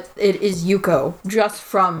that it is Yuko just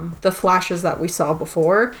from the flashes that we saw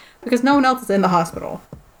before, because no one else is in the hospital.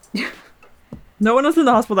 No one else in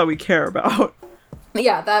the hospital that we care about.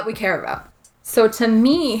 Yeah, that we care about. So to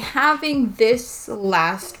me, having this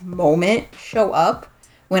last moment show up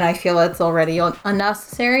when I feel it's already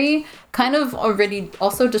unnecessary kind of already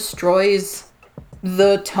also destroys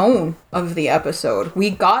the tone of the episode.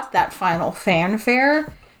 We got that final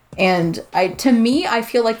fanfare, and I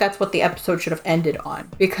feel like that's what the episode should have ended on,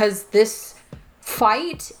 because this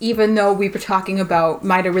fight, even though we were talking about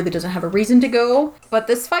Maida really doesn't have a reason to go, but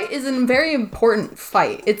this fight is a very important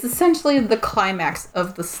fight. It's essentially the climax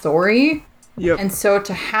of the story. Yep. And so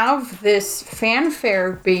to have this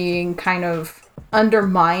fanfare being kind of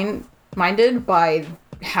undermined by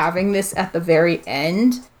having this at the very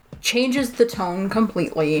end changes the tone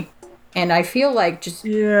completely. And I feel like just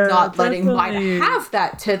not letting Maida have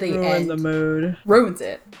that to the end the mood. Ruins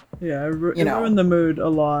it. Yeah, it ruined the mood a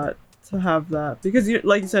lot to have that. Because,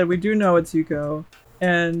 like you said, we do know it's Yuko.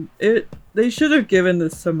 And they should have given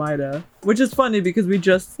this to Maida. Which is funny because we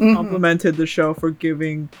just complimented the show for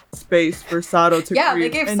giving space for Sato to Yeah,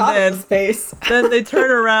 creep. they gave Sato space. Then they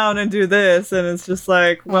turn around and do this, and it's just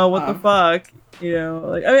like, well, what the fuck?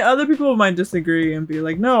 Other people might disagree and be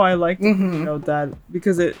like, no, I like that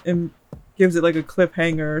because it gives it like a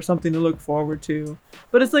cliffhanger or something to look forward to.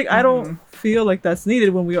 But it's like, I don't feel like that's needed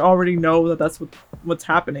when we already know that that's what's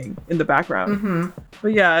happening in the background.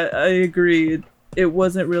 But yeah, I agree. It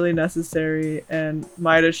wasn't really necessary, and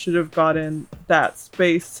Maida should have gotten that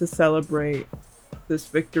space to celebrate this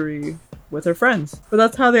victory with her friends. But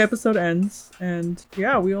that's how the episode ends, and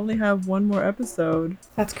yeah, we only have one more episode.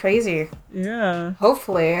 That's crazy. Yeah.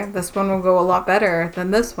 Hopefully, this one will go a lot better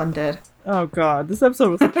than this one did. Oh god, this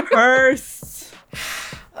episode was cursed.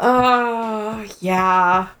 Oh,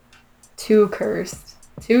 yeah. Too cursed.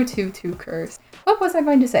 Too cursed. What was I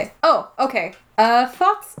going to say? Oh, okay.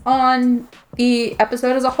 Thoughts on the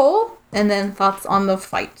episode as a whole, and then thoughts on the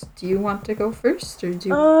fight. Do you want to go first, or do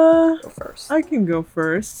you want to go first? I can go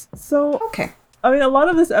first. So, okay. I mean, a lot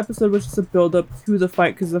of this episode was just a build up to the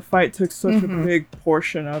fight, because the fight took such a big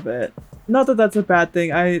portion of it. Not that that's a bad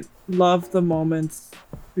thing. I love the moments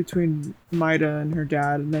between Maida and her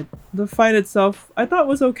dad, and the fight itself, I thought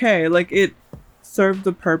was okay. Like, it served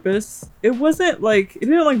the purpose. It wasn't like, it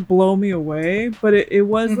didn't like blow me away, but it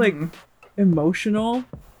was like emotional,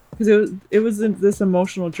 because it was this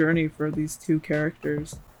emotional journey for these two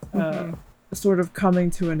characters, sort of coming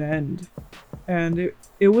to an end. And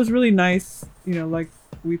it was really nice, like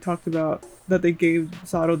we talked about, that they gave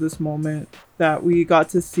Sato this moment, that we got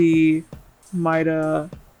to see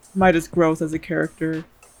Maida's growth as a character.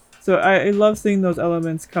 So I love seeing those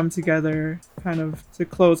elements come together, kind of to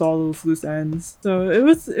close all those loose ends. So it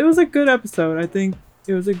was a good episode. I think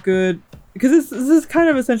it was a good, because this is kind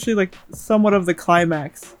of essentially like somewhat of the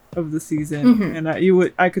climax of the season, and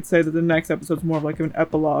I could say that the next episode's more of like an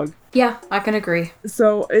epilogue. Yeah, I can agree.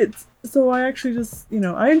 So I actually just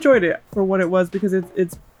I enjoyed it for what it was, because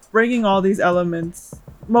it's bringing all these elements,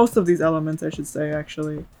 most of these elements, I should say,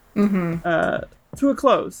 actually, to a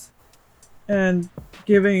close, and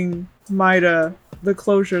giving Maida the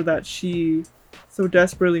closure that she so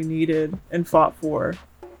desperately needed and fought for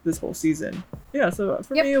this whole season. Yeah, so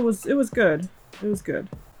for me it was good. It was good.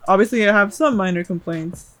 Obviously I have some minor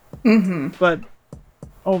complaints, but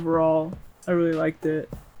overall I really liked it.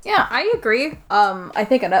 Yeah, I agree. I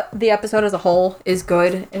think the episode as a whole is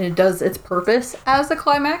good, and it does its purpose as a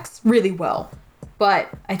climax really well. But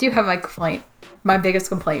I do have my complaint. My biggest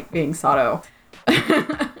complaint being Sato.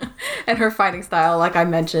 And her fighting style, like I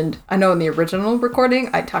mentioned. I know in the original recording,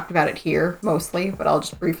 I talked about it here mostly, but I'll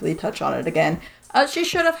just briefly touch on it again. She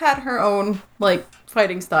should have had her own,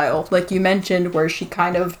 fighting style, like you mentioned, where she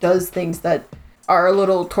kind of does things that are a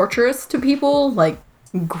little torturous to people,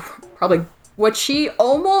 probably what she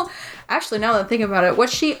almost... Actually, now that I'm thinking about it, what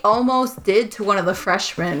she almost did to one of the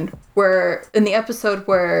freshmen, where in the episode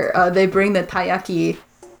where they bring the taiyaki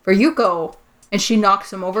for Yuko, and she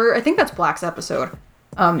knocks him over. I think that's Black's episode.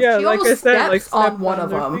 She like I said, on one of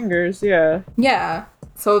them. Fingers, yeah. Yeah.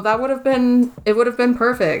 So that would have been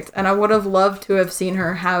perfect. And I would have loved to have seen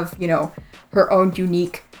her have, her own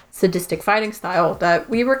unique sadistic fighting style that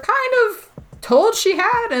we were kind of told she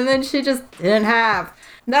had, and then she just didn't have.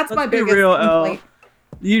 And that's my biggest complaint.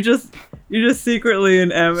 You just secretly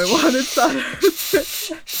in M and wanted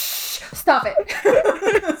Stop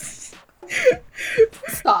it.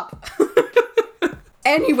 Stop.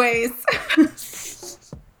 Anyways,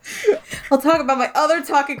 I'll talk about my other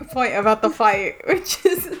talking point about the fight, which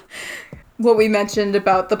is what we mentioned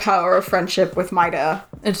about the power of friendship with Maida.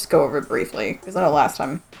 And just go over it briefly, because I know last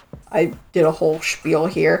time I did a whole spiel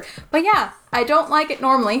here. But yeah, I don't like it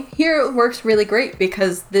normally. Here it works really great,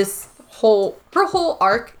 because her whole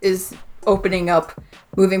arc is opening up,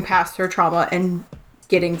 moving past her trauma and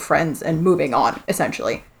getting friends and moving on,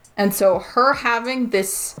 essentially. And so her having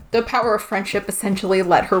the power of friendship essentially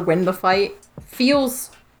let her win the fight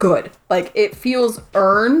feels good. It feels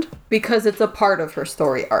earned because it's a part of her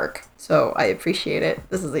story arc. So I appreciate it.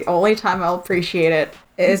 This is the only time I'll appreciate it.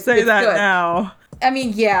 It's that good. Now. I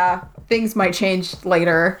mean, yeah, things might change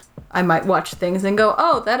later. I might watch things and go,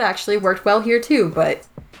 oh, that actually worked well here too. But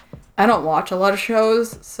I don't watch a lot of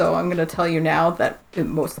shows, so I'm going to tell you now that it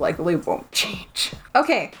most likely won't change.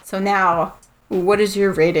 Okay, so now... what is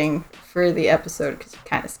your rating for the episode? Because you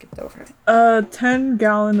kind of skipped over it. 10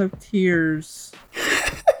 gallon of tears.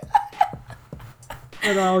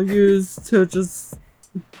 That I'll use to just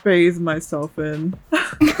bathe myself in.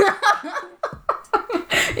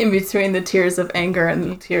 In between the tears of anger and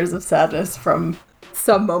the tears of sadness from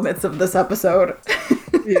some moments of this episode.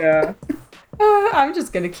 Yeah. I'm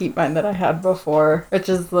just going to keep mine that I had before, which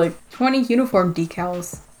is 20 uniform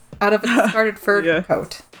decals out of a discarded fur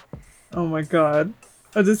coat. Oh my god.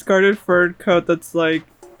 A discarded fur coat that's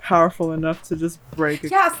powerful enough to just break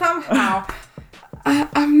it. Yeah, somehow.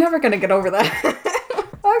 I'm never gonna get over that.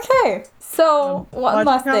 Okay, so one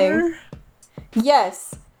last thing.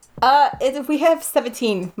 Yes. We have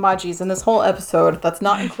 17 Majis in this whole episode. That's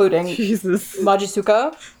not including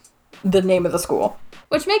Majisuka, the name of the school.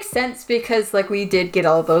 Which makes sense because we did get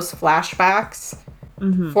all those flashbacks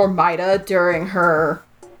for Maida during her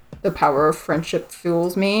 "the power of friendship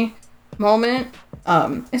fuels me" moment,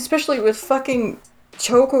 especially with fucking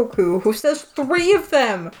Chokoku, who says 3 of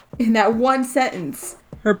them in that one sentence.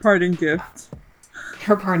 Her parting gift.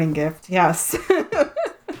 Her parting gift, yes.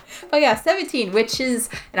 But yeah, 17, which is,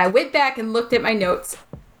 and I went back and looked at my notes.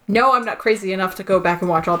 No, I'm not crazy enough to go back and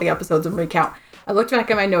watch all the episodes and recount. I looked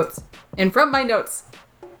back at my notes, and from my notes,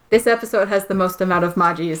 this episode has the most amount of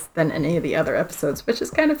Majis than any of the other episodes, which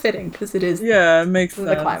is kind of fitting, because it is it makes the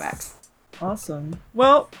sense. Climax. Awesome.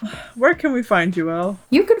 Well, where can we find you, Elle?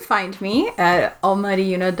 You can find me at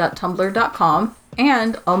almightyuna.tumblr.com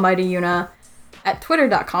and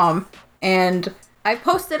almightyuna@twitter.com. And I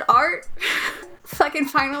posted art. Fucking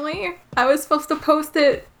finally. I was supposed to post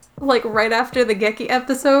it right after the Geki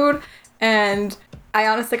episode. And I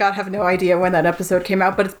honestly have no idea when that episode came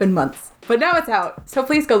out, but it's been months. But now it's out. So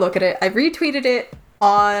please go look at it. I retweeted it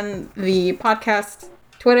on the podcast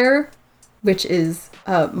Twitter. which is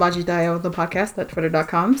Majidayo, the podcast at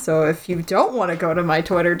twitter.com. So if you don't want to go to my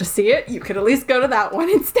Twitter to see it, you could at least go to that one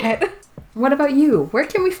instead. What about you? Where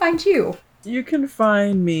can we find you? You can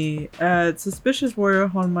find me at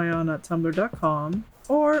suspiciouswarriorhonmayon at tumblr.com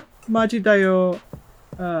or Majidayo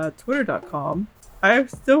twitter.com. I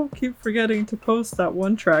still keep forgetting to post that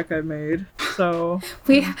one track I made, so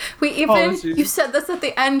we even apologies. You said this at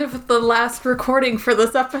the end of the last recording for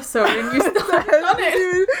this episode, and you still haven't done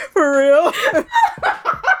it. For real?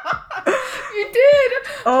 You did.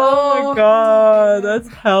 Oh my god, that's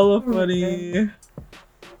hella funny.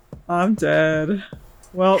 I'm dead.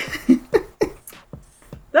 Well,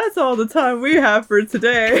 that's all the time we have for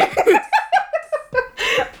today.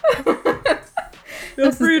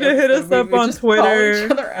 Feel free to hit us up on Twitter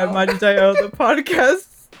at Majidayo, the podcast.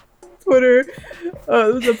 Twitter,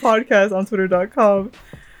 the podcast on twitter.com.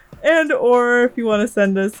 And or if you want to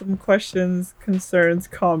send us some questions, concerns,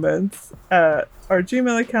 comments at our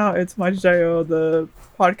Gmail account, it's Majidayo, the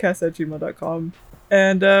podcast at gmail.com.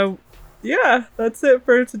 And yeah, that's it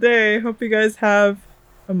for today. Hope you guys have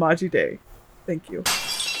a Maji day. Thank you.